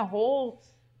me my whole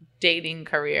dating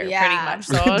career, Yeah. pretty much.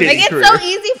 So I was Dating Like like, it's so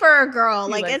career. easy for a girl.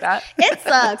 You Like, like it's that? it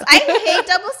sucks. I hate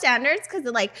double standards because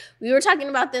like we were talking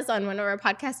about this on one of our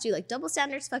podcasts too. Like double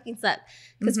standards fucking suck.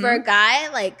 Because for a guy,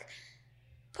 like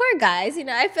poor guys,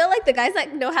 I feel like the guys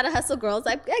that know how to hustle girls,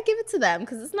 I give it to them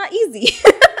because it's not easy.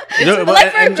 No, But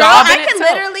like for a and- girl, job in I could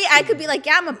itself. I could be like,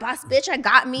 yeah, I'm a boss bitch. I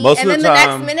got me. Most And of then the the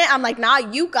time- next minute, I'm like, nah,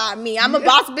 you got me. I'm a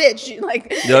boss bitch.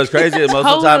 Like, Yo, it's crazy. Most of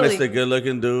the time, it's Totally. the good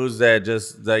looking dudes that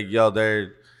just like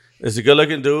it's the good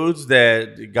looking dudes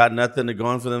that got nothing to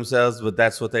going for themselves, but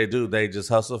that's what they do. They just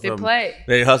hustle They from play.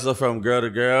 They hustle from girl to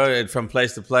girl and from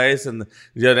place to place, and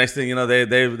next thing you know, they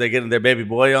getting their baby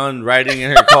boy on riding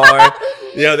in her car.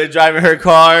 They driving her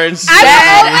car and shit.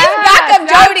 I will always back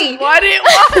up Jody. What it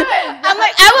was. I'm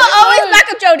like, I will always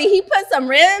back up Jody. He put some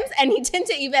rims and he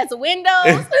tinted Yvette's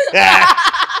windows.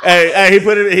 hey, he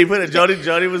put it.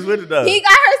 Jody was with it though. He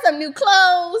got her some new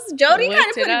clothes. Jody kind of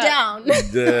Whipped put it it up. down.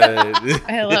 Dude.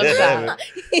 I love that.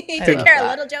 He I took love care of that.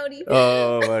 little Jody.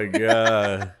 Oh my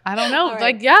god. I don't know. All right.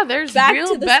 Like, yeah, there's Back real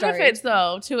to the benefits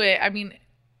though to it. I mean,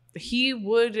 he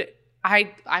would.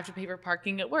 I have to pay for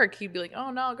parking at work. He'd be like,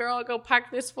 "Oh no, girl, I'll go park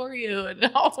this for you," and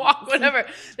I'll walk whatever.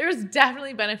 There's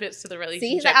definitely benefits to the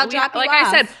relationship. I'll drop you like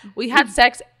I said, off. we had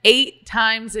sex 8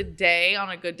 times a day on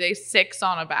a good day, 6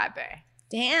 on a bad day.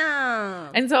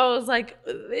 Damn. And so I was like,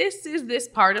 this is this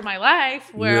part of my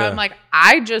life where Yeah. I'm like,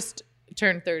 I just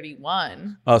turned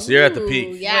 31. Oh, so you're at the Ooh, peak.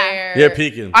 yeah. Where You're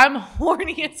peaking. I'm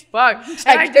horny as fuck.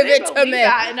 And I Give it didn't to believe me.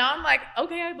 that. And now I'm like,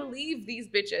 okay, I believe these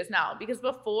bitches now. Because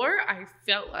before I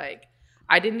felt like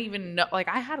I didn't even know, like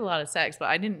I had a lot of sex, but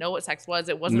I didn't know what sex was.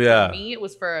 It wasn't Yeah. for me. It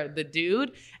was for the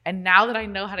dude. And now that I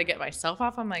know how to get myself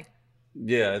off, I'm like,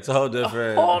 Yeah, it's a whole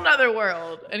different. a whole nother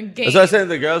world. And game. That's what I said.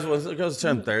 The girls, once the girls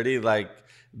turn 30, like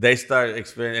they start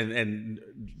experiencing and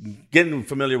getting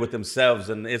familiar with themselves,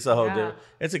 and it's a whole Yeah. different.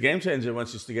 It's a game changer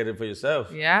once you get it for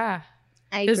yourself. Yeah.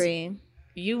 I 'Cause- agree.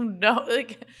 You know,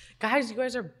 like, guys, you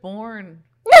guys are born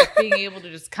with being able to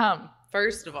just come,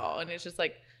 first of all. And it's just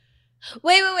like,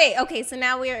 Wait. Okay, so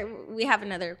now we have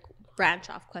another branch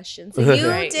off question. So you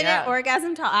Right, didn't yeah.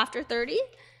 orgasm till after 30?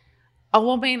 oh,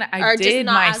 well, man, I Or just did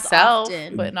not as myself,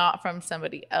 often. but not from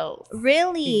somebody else.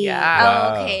 Really? Yeah.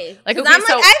 Wow. Oh, okay. Like, 'Cause okay, I'm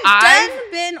so like, I've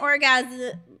I've- been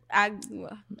orgasm. I can't even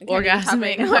talk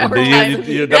Orgasming. right now.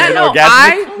 You Yeah, done no,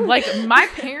 orgasmic? like, my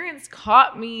parents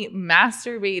caught me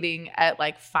masturbating at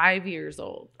like 5 years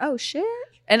old. Oh shit.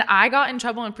 And I got in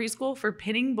trouble in preschool for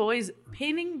pinning boys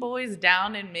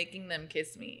down and making them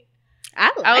kiss me. I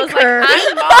I was her. like,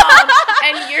 I'm mom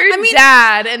and you're I mean,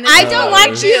 dad. And this I is don't what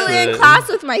want we you do. in class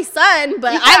with my son,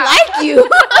 but I like you.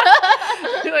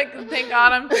 Like, thank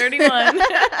God I'm 31.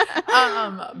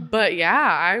 But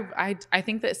yeah, I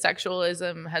think that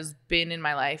sexualism has been in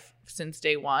my life since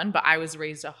day one, but I was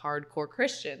raised a hardcore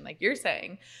Christian, like you're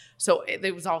saying. So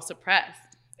it was all suppressed.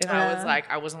 And I was like,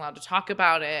 I wasn't allowed to talk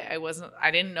about it.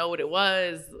 I didn't know what it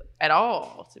was at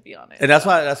all, to be honest. And that's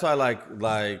why like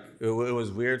it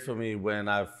was weird for me when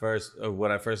I first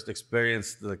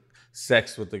experienced the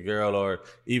sex with the girl, or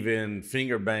even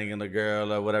finger banging the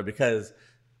girl or whatever, because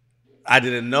I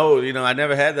didn't know, I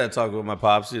never had that talk with my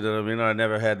pops, you know what I mean? Or I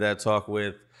never had that talk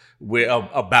with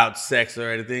about sex or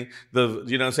anything.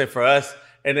 For us.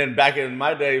 And then back in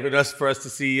my day, for us to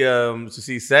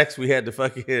see sex, we had to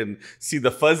fucking see the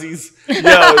fuzzies. Yo,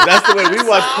 that's the way we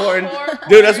watch porn.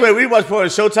 Dude, that's the way we watch porn.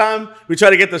 Showtime, we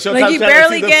try to get the Showtime channel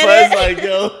to see the fuzz. Like,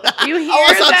 yo. You hear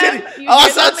I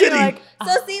saw titty. Like,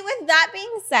 so see, with that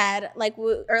being said, like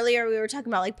earlier we were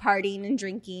talking about like partying and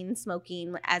drinking,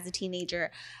 smoking as a teenager.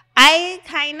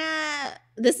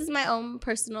 This is my own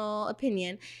personal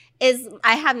opinion, is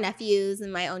I have nephews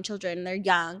and my own children. They're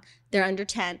young. They're under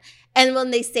 10. And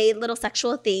when they say little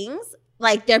sexual things,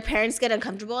 like their parents get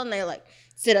uncomfortable and they like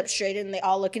sit up straight and they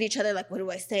all look at each other like, what do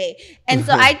I say? And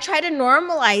so I try to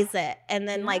normalize it. And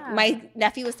then like my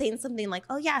nephew was saying something like,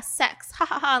 oh yeah, sex, ha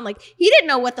ha ha. And like, he didn't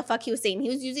know what the fuck he was saying. He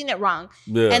was using it wrong.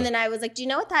 Yeah. And then I was like, do you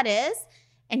know what that is?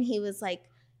 And he was like,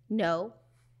 no.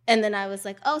 And then I was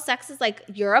like, oh, sex is like,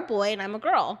 you're a boy and I'm a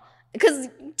girl. Because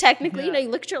technically, you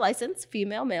look at your license,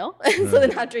 female, male. And so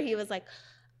then after he was like,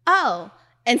 oh.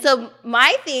 And so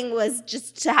my thing was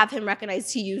just to have him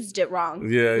recognize he used it wrong.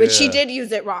 Yeah, which he did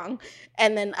use it wrong.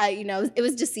 And then, it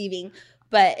was deceiving.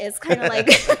 But it's kind of like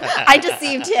I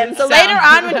deceived him. So later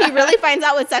on, when he really finds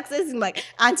out what sex is, he's like,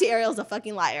 Auntie Ariel's a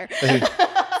fucking liar.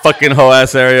 Fucking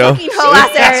hoe-ass Ariel. Fucking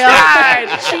hoe-ass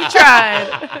Ariel. She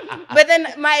tried. But then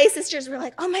my sisters were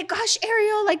like, oh my gosh,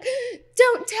 Ariel, like,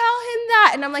 don't tell him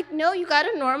that. And I'm like, no, you got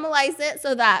to normalize it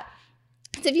so that.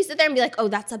 So if you sit there and be like, oh,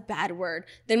 that's a bad word,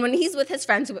 then when he's with his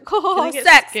friends, he'll be like, oh,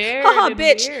 sex, haha,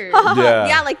 bitch,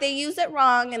 yeah, like they use it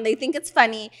wrong and they think it's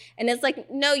funny, and it's like,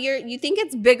 no, you think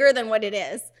it's bigger than what it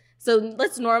is. So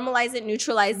let's normalize it,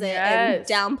 neutralize it, and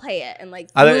downplay it, and like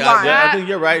move on. I think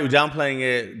you're right. Downplaying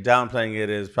it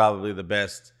is probably the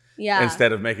best. Yeah.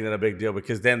 Instead of making it a big deal,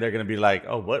 because then they're gonna be like,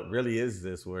 oh, what really is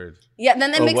this word? Yeah.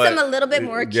 Then it makes them a little bit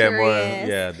more curious.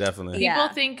 Yeah, definitely. People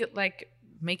think like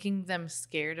making them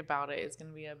scared about it is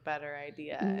going to be a better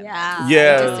idea. Yeah.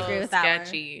 Yeah. I disagree with that.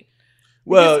 Sketchy.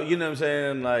 Well, you know what I'm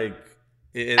saying? Like,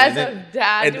 as a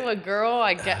dad to a girl,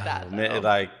 I get that.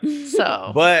 Like,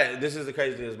 so. But this is the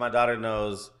crazy thing is my daughter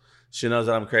knows. She knows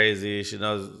that I'm crazy. She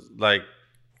knows, like,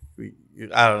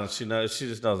 I don't know. She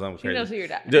just knows I'm crazy. She knows who your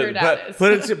dad is.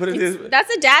 Put it this.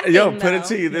 That's a dad thing. Yo, put it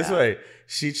to you this way.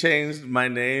 She changed my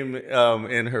name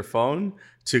in her phone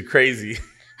to Crazy.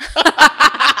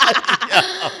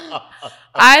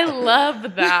 I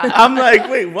love that. I'm like,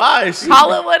 wait, why?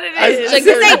 Call it what it is. Like,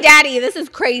 this ain't daddy. This is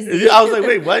crazy. I was like,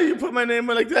 wait, why do you put my name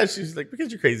in like that? She's like,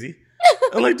 because you're crazy.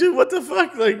 I'm like, dude, what the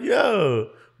fuck? Like,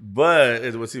 yo.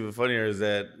 But what's even funnier is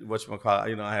that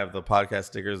whatchamacallit, I have the podcast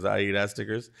stickers, the I Eat Ass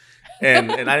stickers,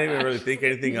 and I didn't even really think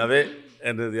anything of it.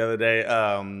 And then the other day,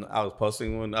 I was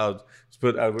posting one. I was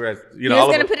put. We were at, you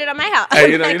was gonna put it on my house.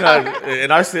 Hey, in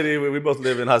our city, we both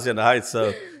live in Hacienda Heights,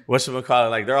 so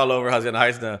whatchamacallit, like they're all over Hacienda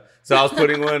Heights now. So I was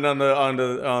putting one on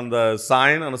the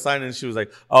sign, and she was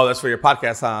like, "Oh, that's for your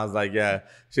podcast, huh?" I was like, "Yeah."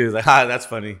 She was like, "Hi, that's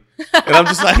funny," and I'm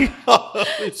just like, "Oh,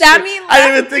 Sammy." I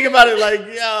didn't even think about it. Like,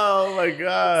 yo, oh my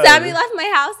god. Sammy left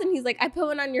my house, and he's like, "I put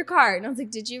one on your car," and I was like,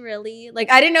 "Did you really?" Like,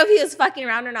 I didn't know if he was fucking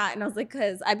around or not, and I was like,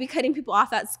 "Cause I'd be cutting people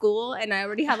off at school, and I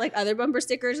already have like other bumper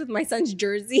stickers with my son's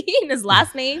jersey and his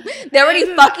last name. They already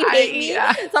fucking hate me,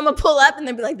 so I'm gonna pull up and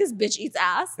then be like, this bitch eats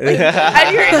ass." Like,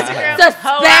 at your Instagram,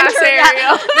 hoe-ass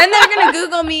Ariel. Then they're gonna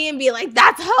Google me and be like,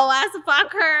 "That's hoe-ass,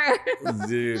 fuck her."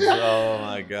 Dude, oh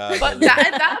my god. But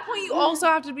at that point, you also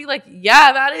have to be like,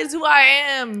 yeah, that is who I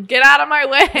am. Get out of my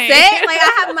way. Same. Like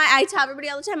I tell everybody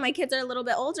all the time. My kids are a little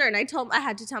bit older, and I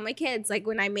had to tell my kids, like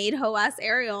when I made hoe-ass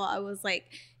Ariel, I was like,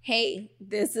 hey,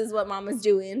 this is what mama's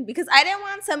doing, because I didn't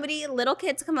want little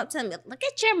kid to come up to them and be like, look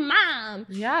at your mom.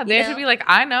 Yeah, they have to be like,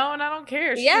 I know and I don't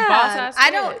care. She's a boss ass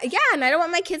bitch. And I don't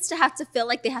want my kids to have to feel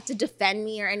like they have to defend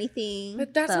me or anything.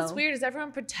 But that's what's weird is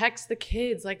everyone protects the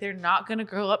kids. Like they're not gonna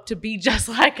grow up to be just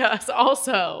like us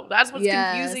also. That's what's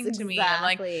confusing to me. I'm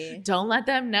like, don't let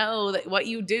them know that what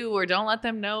you do, or don't let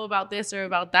them know about this or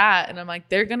about that. And I'm like,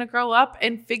 they're gonna grow up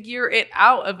and figure it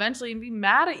out eventually and be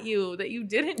mad at you that you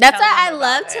didn't. That's why I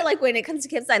love to, like, when it comes to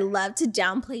kids, I love to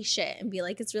downplay shit and be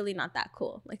like, it's really not that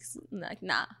cool. Like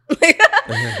nah.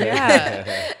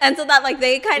 Yeah. And so that, like,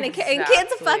 they kind of and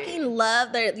kids fucking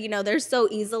love they're so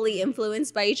easily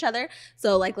influenced by each other.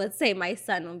 So, like, let's say my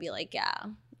son will be like, yeah,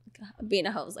 being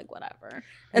a hoe's like whatever,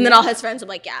 and then all his friends will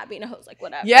be like, yeah, being a hoe's like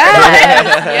whatever.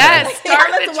 Yes.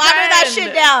 Let's water that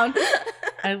shit down.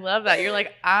 I love that. You're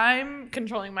like, I'm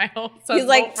controlling my whole son's He's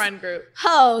like, whole friend group.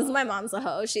 Hoes. My mom's a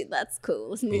hoe. That's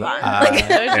cool. Let's move on.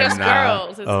 They're just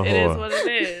not girls. It a is whore. what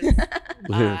it is.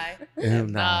 I am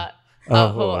not a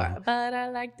whore, but I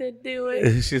like to do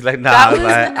it. She's like, nah, That was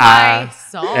like, my I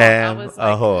song. I am was a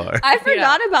like, whore. I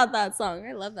forgot about that song.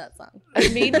 I love that song.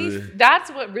 it made me. That's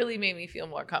what really made me feel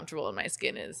more comfortable in my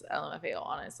skin is LMFAO,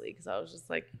 honestly, because I was just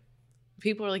like,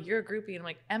 people are like, "You're a groupie," and I'm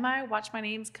like, "Am I?" Watch my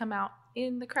names come out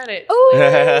in the credits, Ooh.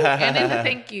 and in the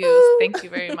thank yous. Thank you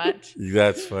very much.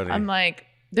 That's funny. I'm like,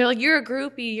 they're like, "You're a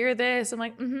groupie. You're this." I'm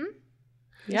like,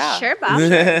 yeah, Sure, Bob. I'm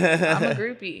a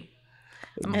groupie.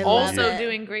 I'm I also love it.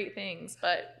 doing great things,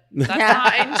 but that's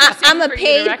not interesting. I'm a for you to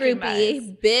paid recognize.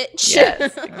 groupie, bitch. Yes,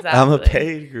 exactly. I'm a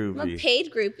paid I'm a groupie.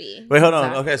 paid groupie. Wait, hold on.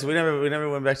 Exactly. Okay, so we never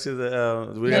went back to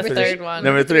the we Number didn't finish- third one.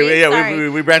 Number Number 3. three, Yeah, sorry.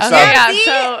 we branched Okay, off. yeah. See?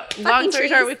 So Fucking long story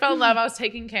short, trees. we fell in love. I was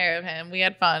taking care of him. We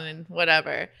had fun and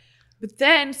whatever. But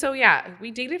then, so yeah,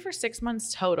 we dated for 6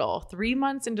 months total. 3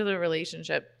 months into the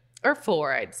relationship, or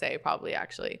 4, I'd say, probably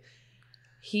actually.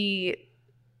 He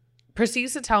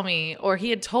proceeds to tell me, or he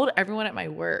had told everyone at my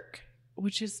work,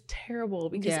 which is terrible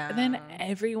because then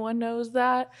everyone knows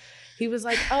that. He was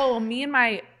like, "Oh, me and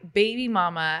my baby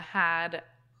mama had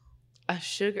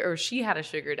she had a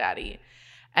sugar daddy."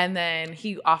 And then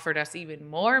he offered us even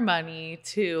more money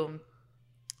to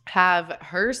have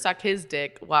her suck his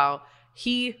dick while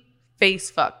he face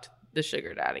fucked the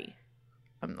sugar daddy.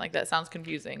 I'm like, that sounds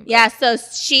confusing. but- Yeah, so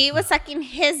she was sucking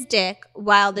his dick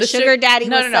while the sugar daddy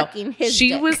was sucking his She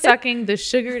dick. was sucking the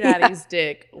sugar daddy's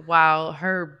dick while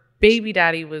her baby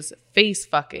daddy was face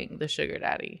fucking the sugar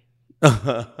daddy.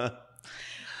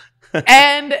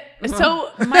 And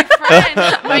so my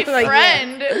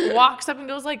friend walks up and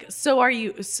goes like, so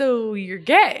you're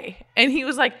gay? And he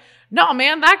was like, no,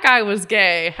 man, that guy was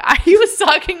gay. He was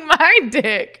sucking my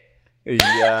dick.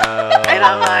 Yeah. And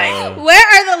I'm like, Where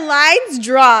are the lines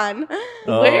drawn?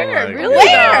 Oh where? my Really?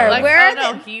 God. Though? Like, Where oh are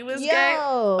no, the- he was Yo. gay?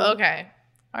 Okay.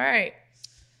 All right.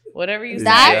 Whatever you say.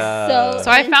 That's Yeah. so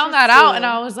So I found that out and interesting.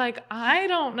 I was like, I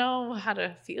don't know how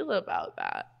to feel about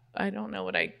that. I don't know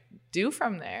what I do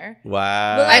from there.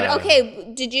 Wow. But like,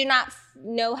 okay, did you not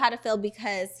know how to feel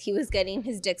because he was getting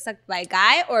his dick sucked by a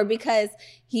guy, or because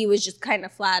he was just kind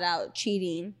of flat out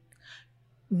cheating?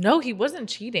 No, he wasn't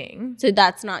cheating. So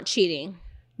that's not cheating.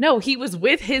 No, he was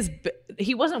with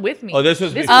he wasn't with me. Oh, this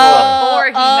was This before. before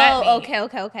he met me.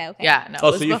 Okay. Yeah, no. Oh,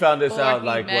 it was so you found this before out, he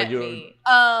like, met when you were- me.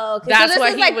 Oh, okay. That's so this what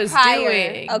is he like was prior.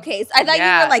 doing. Okay, so I thought you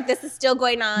Yeah. were like, this is still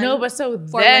going on. No, but so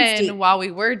 4 months deep. then while we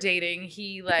were dating,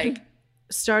 he like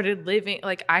started living,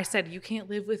 like I said, you can't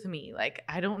live with me. Like,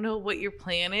 I don't know what your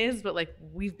plan is, but like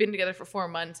we've been together for 4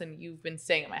 months and you've been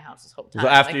staying at my house this whole time. So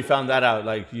after Like, you found that out,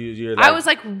 like you're like, I was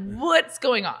like, what's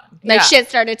going on? Like Yeah. shit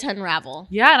started to unravel.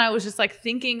 Yeah, and I was just like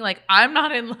thinking, like, I'm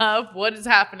not in love. What is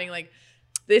happening? Like,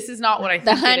 this is not what I The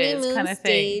think it honeymoon is, kind of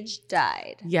thing. stage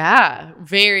died. Yeah,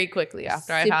 very quickly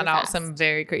after I Super found out fast. some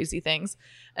very crazy things.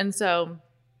 And so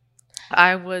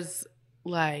I was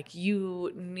like,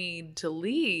 you need to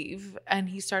leave. And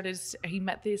he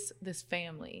met this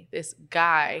family, this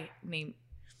guy named,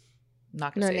 I'm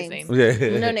not going to No say names. his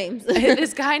name. No names.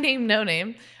 This guy named No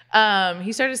Name.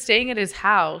 He started staying at his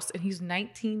house and he's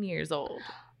 19 years old.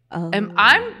 And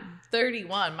I'm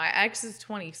 31. My ex is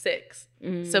 26.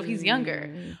 So he's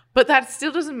younger. But that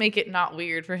still doesn't make it not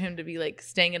weird for him to be like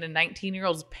staying at a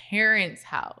 19-year-old's parents'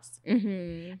 house.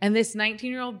 Mm-hmm. And this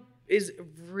 19-year-old is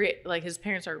rich. Like his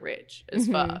parents are rich as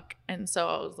fuck. And so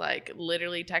I was like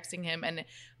literally texting him. And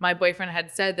my boyfriend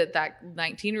had said that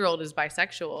 19-year-old is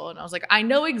bisexual. And I was like, I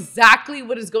know exactly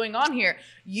what is going on here.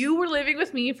 You were living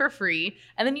with me for free.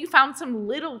 And then you found some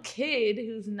little kid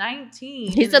who's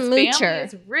 19. He's and a his moocher. family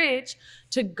is rich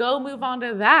to go move on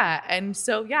to that. And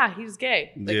so, yeah, he's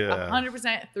gay. Like Yeah.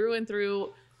 100% through and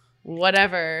through,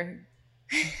 whatever.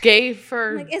 Gay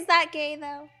for Like, is that gay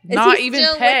though? Is not he even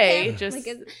still with pay. him? Just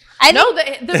Like, I no,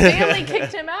 think- the family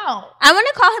kicked him out. I want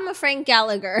to call him a Frank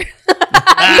Gallagher.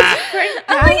 Frank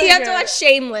I think you have to Gallagher. watch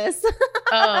Shameless.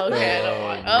 Oh, okay. I don't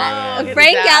want. man. Oh, his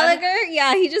Frank dad? Gallagher,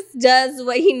 yeah, he just does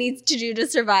what he needs to do to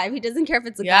survive. He doesn't care if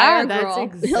it's a guy Yeah, or a that's girl.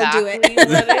 exactly He'll do it. what it is.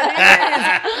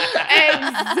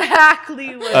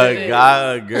 Exactly what it a is.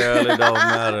 guy, a girl, it don't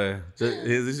matter.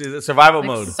 It's survival Like,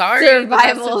 mode. sorry, Survival. but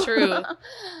that's the truth.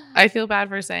 I feel bad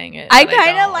for saying it. I but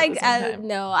kind don't of like, at the same time.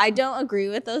 no, I don't agree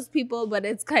with those people, but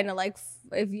it's kind of like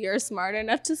if you're smart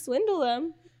enough to swindle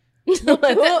them. But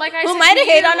then, like I who said, might have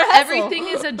hate on a hustle? everything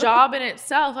is a job in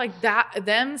itself. Like that,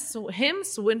 him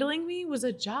swindling me was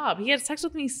a job. He had sex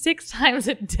with me 6 times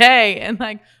a day, and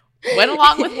like went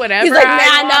along with whatever. He's like, nah,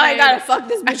 now I wanted. gotta fuck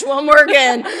this bitch one more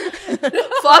again.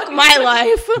 Fuck my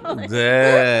life.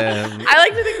 Damn. I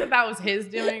like to think that was his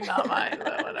doing, not mine,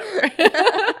 but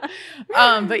whatever.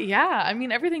 But yeah, I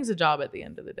mean, everything's a job at the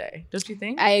end of the day. Don't you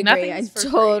think? I agree. Nothing's for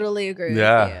free. Totally agree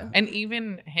Yeah. with you. And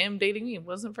even him dating me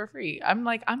wasn't for free. I'm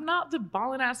like, I'm not the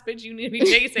ballin' ass bitch you need to be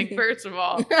chasing, first of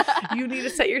all. You need to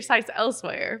set your sights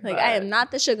elsewhere. Like, But I am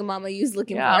not the sugar mama you's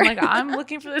looking yeah, for. I'm like, I'm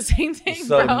looking for the same thing,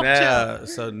 So bro.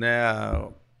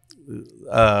 now,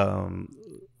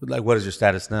 like, what is your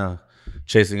status now?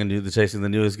 Chasing the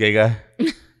newest gay guy?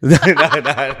 no, just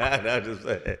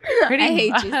saying. Pretty I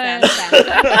hate much. you, Santa.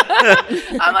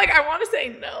 I'm like, I want to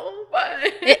say no,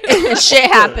 but Shit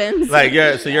happens. Like,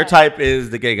 your type is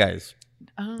the gay guys.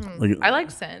 I like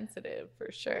sensitive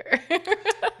for sure.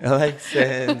 I like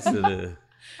sensitive.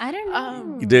 I don't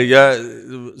know. Dude, yeah.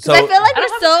 So I feel like I don't we're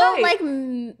have so a type.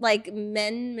 like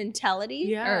men mentality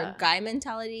Yeah. or guy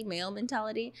mentality, male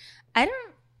mentality.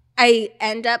 I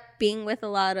end up being with a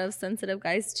lot of sensitive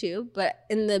guys too, but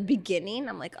in the beginning,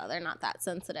 I'm like, oh, they're not that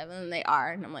sensitive, and then they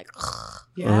are, and I'm like,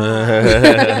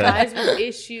 Guys with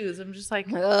issues. I'm just like,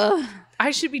 ugh.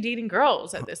 I should be dating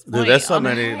girls at this point. dude, there's so I'm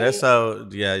many. like, That's so.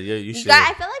 Yeah, you should.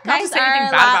 I feel like Not to guys say anything are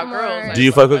a bad lot about girls, more- like- Do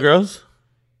you fuck with girls?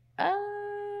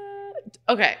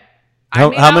 Okay.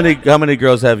 How many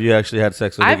girls have you actually had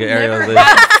sex with? I've Like, never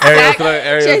had Ariel's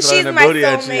She's throwing my a booty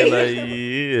at you.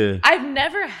 soulmate. Like, I've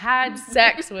never had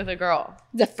sex with a girl.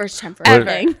 the first time for Ever.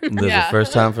 everything. There's Yeah. a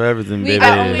first time for everything, We baby.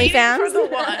 got I'm waiting OnlyFans? for the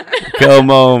one.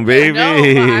 Come on, baby.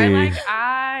 No, but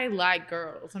I like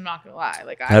girls. I'm not gonna lie.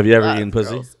 Like, Have you ever love eaten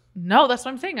pussy? girls. No, that's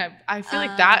what I'm saying. I feel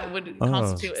like that would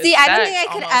constitute. See, I don't think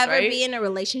I could ever be be in a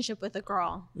relationship with a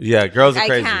girl. Yeah, girls are I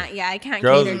crazy. can't. Yeah, I can't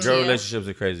Girl cater to you. relationships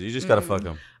are crazy. You just gotta fuck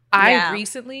them. I Yeah.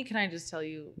 recently, can I just tell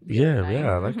you? the Yeah, other night,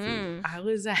 yeah, I like Mhm. I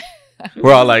was at.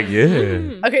 We're all like,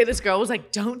 yeah, Okay, this girl was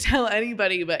like, "Don't tell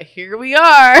anybody," but here we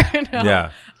are. No.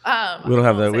 yeah. We don't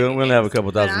have that. We only have a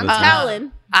couple But thousand I'm listeners.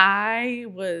 telling. I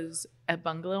was at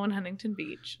Bungalow in Huntington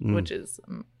Beach, which is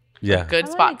Yeah, a good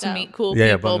I spot wanna to go. meet cool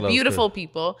Yeah, people, Bungalow's beautiful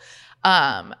people.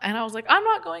 And I was like, I'm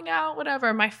not going out,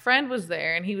 whatever. My friend was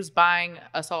there and he was buying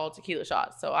us all tequila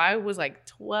shots. So I was like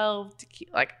 12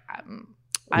 tequila. Like,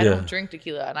 I don't drink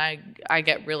tequila and I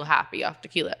get real happy off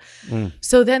tequila.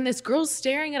 So then this girl's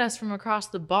staring at us from across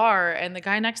the bar and the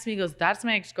guy next to me goes, "That's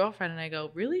my ex-girlfriend." And I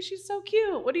go, "Really? She's so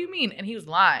cute. What do you mean?" And he was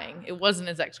lying. It wasn't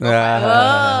his ex-girlfriend.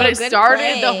 Ah. But it good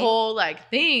started the play. whole like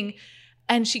thing.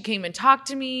 And she came and talked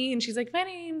to me and she's like, "My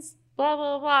name's blah,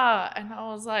 blah, blah." And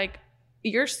I was like,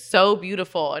 "You're so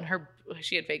beautiful." And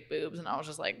she had fake boobs and I was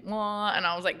just like, "Mwah," and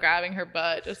I was like grabbing her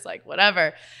butt, just like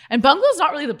whatever. And Bungalow's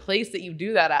not really the place that you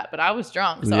do that at, but I was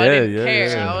drunk, so I didn't care.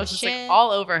 yeah. I was just like Shit.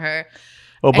 all over her.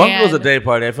 Well, Bungalow's a And- day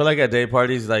party. I feel like at day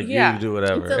parties, like Yeah. you do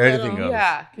whatever, It's a anything little- goes.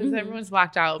 Yeah, because everyone's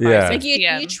blacked out by Yeah. 6 Like you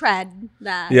p.m. tread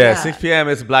that. Yeah, 6 p.m.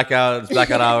 It's blackout. It's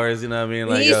blackout hours. You know what I mean?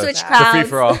 Like You switch it's a crowds. free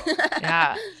for all.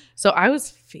 Yeah. So I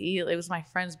was it was my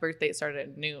friend's birthday. It started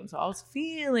at noon. So I was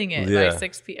feeling it Yeah.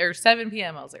 by 7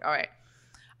 p.m. I was like, all right.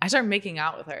 I started making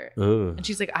out with her. Ooh. And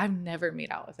she's like, "I've never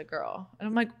made out with a girl." And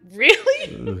I'm like,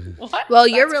 "Really? What?" Well,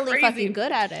 you're That's really crazy. fucking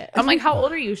good at it. I'm like, "How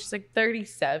old are you?" She's like,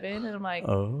 37. And I'm like,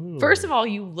 Oh. first of all,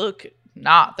 you look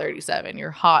not 37.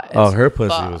 You're hot. Oh, as her pussy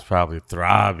fuck. was probably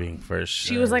throbbing for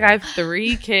sure. She was like, "I have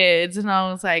 3 kids." And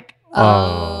I was like,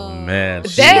 Oh man,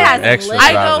 she Then was hasn't extra lived.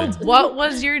 I throbbing. go, "What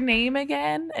was your name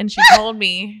again?" And she told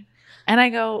me. And I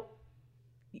go,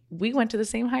 "We went to the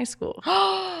same high school."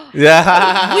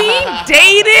 Yeah, We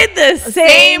dated the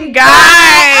same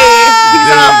guy.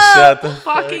 Dude, shut the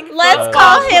Fucking Let's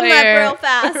call him up player. real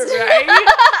fast. Right?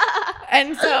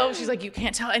 And so she's like, "You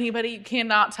can't tell anybody. You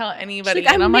cannot tell anybody." She's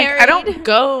like, and I'm "I'm like, "I don't married."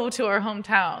 go to our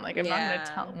hometown. Like, I'm not Yeah. going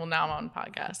to tell." Well, now I'm on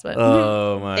podcast, but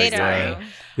Oh my They don't god, know.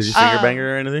 did you finger bang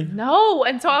her or anything? no.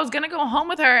 And so I was going to go home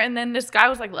with her. And then this guy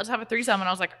was like, "Let's have a threesome." And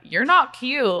I was like, "You're not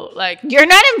cute. Like, You're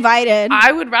not invited.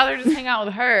 I would rather just hang out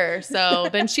with her." So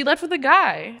then she left with a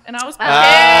guy. And I was pissed.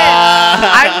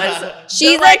 Ah. I was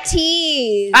She's like, a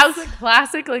tease. I was like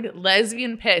classic like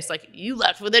lesbian pissed. Like, you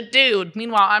left with a dude.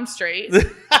 Meanwhile, I'm straight.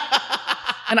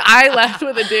 And I left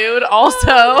with a dude also.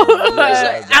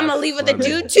 Yeah. I'm gonna leave with a funny.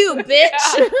 dude too,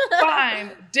 bitch.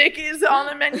 Fine. Dick is on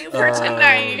the menu for Oh,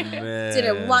 tonight. man.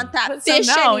 Didn't want that But so fish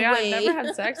no, anyway. yeah, I've never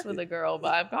had sex with a girl,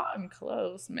 but I've gotten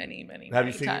close many, many, Have many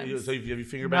you finger? times. So have you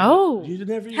finger banged? No. You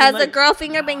never even Has a like- girl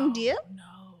finger banged you? No.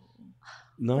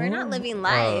 No, We're not living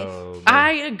life. Oh, man.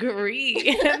 I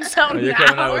agree. And so Oh, you're now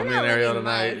coming out We're with me not and Ariel living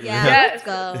tonight. life. Yeah, Yes.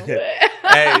 let's go.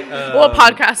 Hey, we'll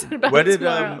podcast about Where it did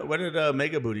tomorrow.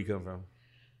 Mega Booty come from?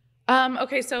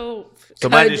 Okay, so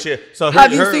Mind you, shit. So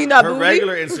Have you seen that her booty?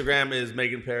 regular Instagram is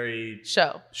Megan Perry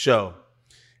show. Show,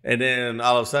 And then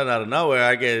all of a sudden, out of nowhere,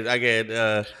 I get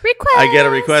a Request.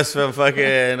 request from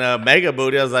fucking Mega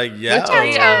Booty. I was like, yo.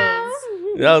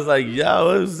 I was like, yo,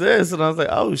 what is this? And I was like,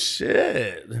 oh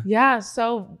shit. Yeah.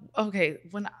 So okay,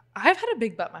 when I've had a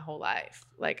big butt my whole life,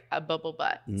 like a bubble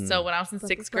butt. So when I was in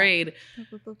sixth grade,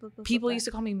 people used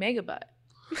to call me Mega Butt.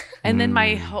 And then my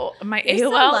You're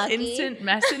so AOL lucky. instant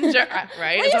messenger,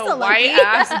 right? Well, It's you're a so white lucky.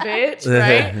 ass bitch,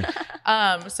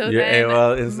 right? So Your then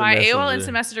AOL instant my AOL messenger.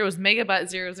 instant messenger was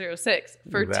Megabutt006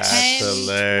 for That's 10, 12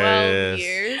 hilarious.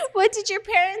 years. What did your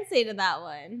parents say to that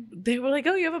one? They were like,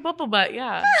 "Oh, you have a bubble butt,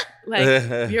 yeah."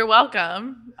 Like, you're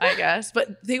welcome, I guess.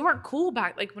 But they weren't cool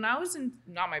back. Like when I was in,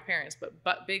 not my parents,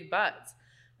 but big butts.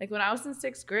 Like when I was in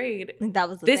sixth grade, That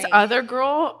was the this thing. other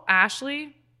girl,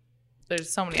 Ashley. There's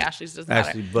so many Ashleys, doesn't matter.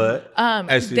 Ashley Butt.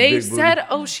 Ashley They Big said, Booty.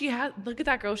 "Oh, she has. Look at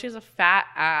that girl. She has a fat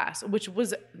ass," which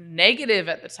was negative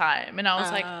at the time, and I was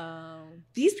like, Oh.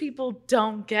 "These people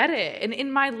don't get it." And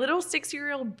in my little sixth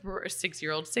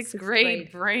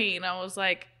grade brain, I was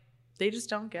like, "They just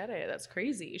don't get it. That's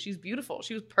crazy. She's beautiful.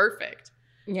 She was perfect."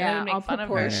 And I Yeah, would make all fun of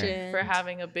her proportioned. for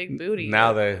having a big booty.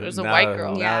 Now it was a white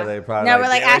girl. Now Yeah. they probably Now we're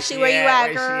like, "Yeah, Ashley, where you at,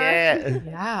 she girl?" at?"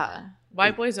 Yeah,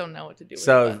 white boys don't know what to do with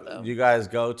So that though. you guys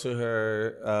go to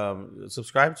her,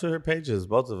 subscribe to her pages,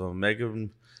 both of them,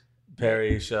 Megan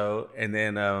Perry Show, and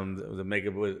then the Mega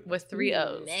Booty. With 3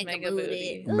 O's, Mega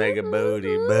booty. booty. Mega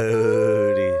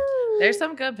Booty. There's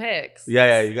some good pics.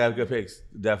 Yeah, you got good pics.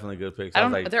 Definitely good pics. I I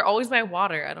don't. was like, They're always by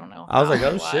water. I don't know. I was like, how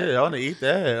oh or why. shit, I want to eat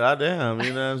that. God damn,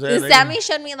 you know what I'm saying? Sammy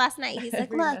showed me last night. He's like,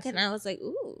 Every look. message. And I was like,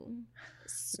 ooh,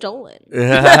 stolen.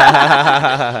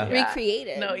 Yeah.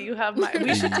 Recreated. No, you have my.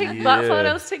 We should take butt Yeah.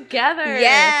 photos together.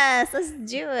 Yes, let's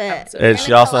do it. So- And We're she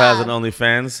gonna also has an collab.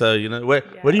 OnlyFans, so you know what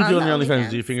do you On do on the your OnlyFans? OnlyFans.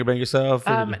 Do you finger bang yourself?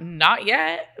 Not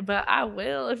yet, but I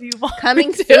will if you want. Coming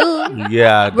me to. soon.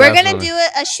 Yeah, We're going to definitely. do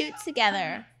a shoot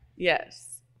together. Yes.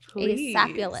 Please.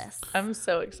 Fabulous. I'm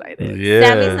so excited. Yeah.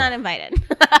 Sammy's not invited.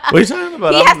 What are you talking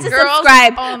about? He has to Girls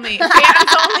subscribe. only.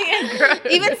 Fans only and girls.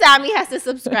 Even Sammy has to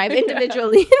subscribe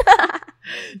individually.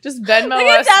 just Venmo Look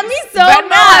at us. Sammy's so Venmo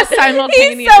mad. us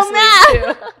simultaneously. He's so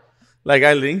mad. too. Like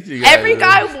I linked you guys. Every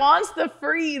guy wants the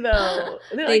free though.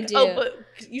 They're They like, do. oh, but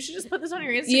you should just put this on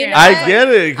your Instagram. You know I what? get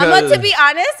it. I'm 'cause to be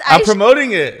honest. I'm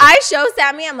promoting it. I show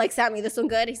Sammy. I'm like, Sammy, this one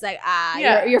good. He's like,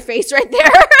 Yeah. your face right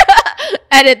there.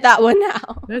 Edit that one now.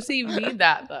 No, so you need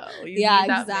that though. You Yeah, need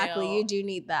that exactly. Male, You do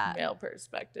need that. male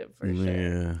perspective for sure.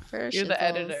 Yeah. For You're the shizzles.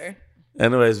 editor.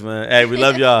 Anyways, man. Hey, we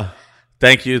love y'all.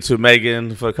 Thank you to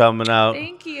Megan for coming out.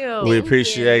 Thank you. We Thank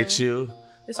appreciate you.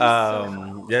 This was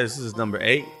so Yeah, this is number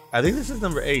 8. I think this is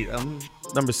number 8.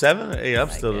 Number 7 or 8. I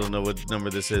still don't know what number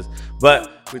this is. But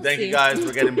we thank you guys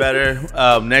for getting better.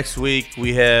 Next week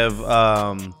we have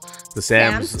the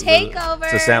Sam's Takeover.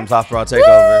 The Sam's Off Broad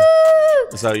Takeover.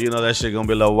 Woo! So you know that shit gonna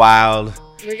be a little wild.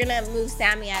 We're gonna move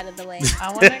Sammy out of the way. I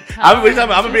want to come. I'm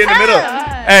gonna be in the middle.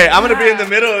 God. Hey, I'm gonna be in Yeah. the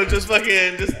middle and just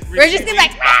fucking just. We're just gonna be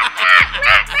like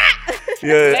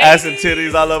yeah, ass and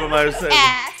titties all over my. ass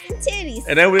and titties.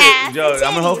 And then ass Joe, and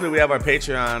I'm titties. hopefully we have our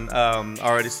Patreon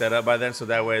already set up by then, so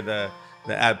that way the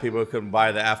ad people can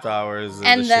buy the after hours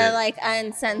and the the shit. like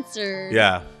uncensored.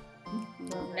 Yeah.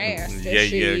 Nasty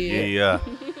shit. Yeah.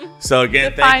 So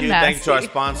again, Define thank you to our nasty.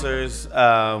 sponsors.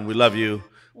 We love you.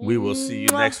 We will see you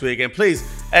next week. And please,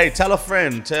 hey, tell a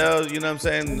friend. Tell, you know what I'm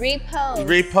saying?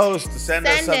 Repost. Send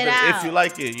us Send it something if out. you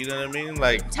like it. You know what I mean?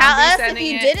 Like, Tell I'll be us if sending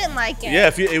you it. didn't like it. yeah,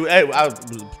 if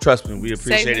you, trust me, we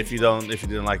appreciate Save if you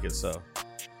didn't like it. So,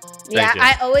 Yeah, thank you.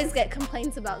 I always get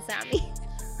complaints about Sammy.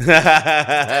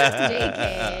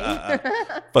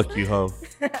 Fuck you, hoe.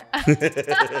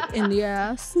 In the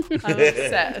ass. I'm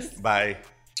obsessed. Bye.